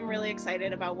 Anna. I am really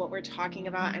excited about what we're talking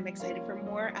about. I'm excited for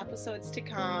more episodes to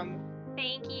come.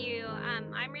 Thank you.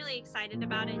 I'm really excited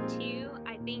about it too.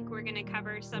 I think we're going to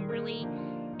cover some really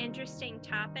interesting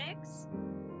topics.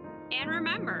 And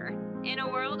remember, in a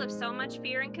world of so much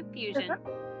fear and confusion,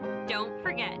 don't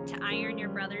forget to iron your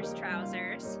brother's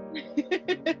trousers.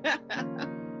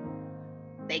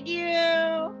 Thank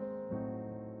you.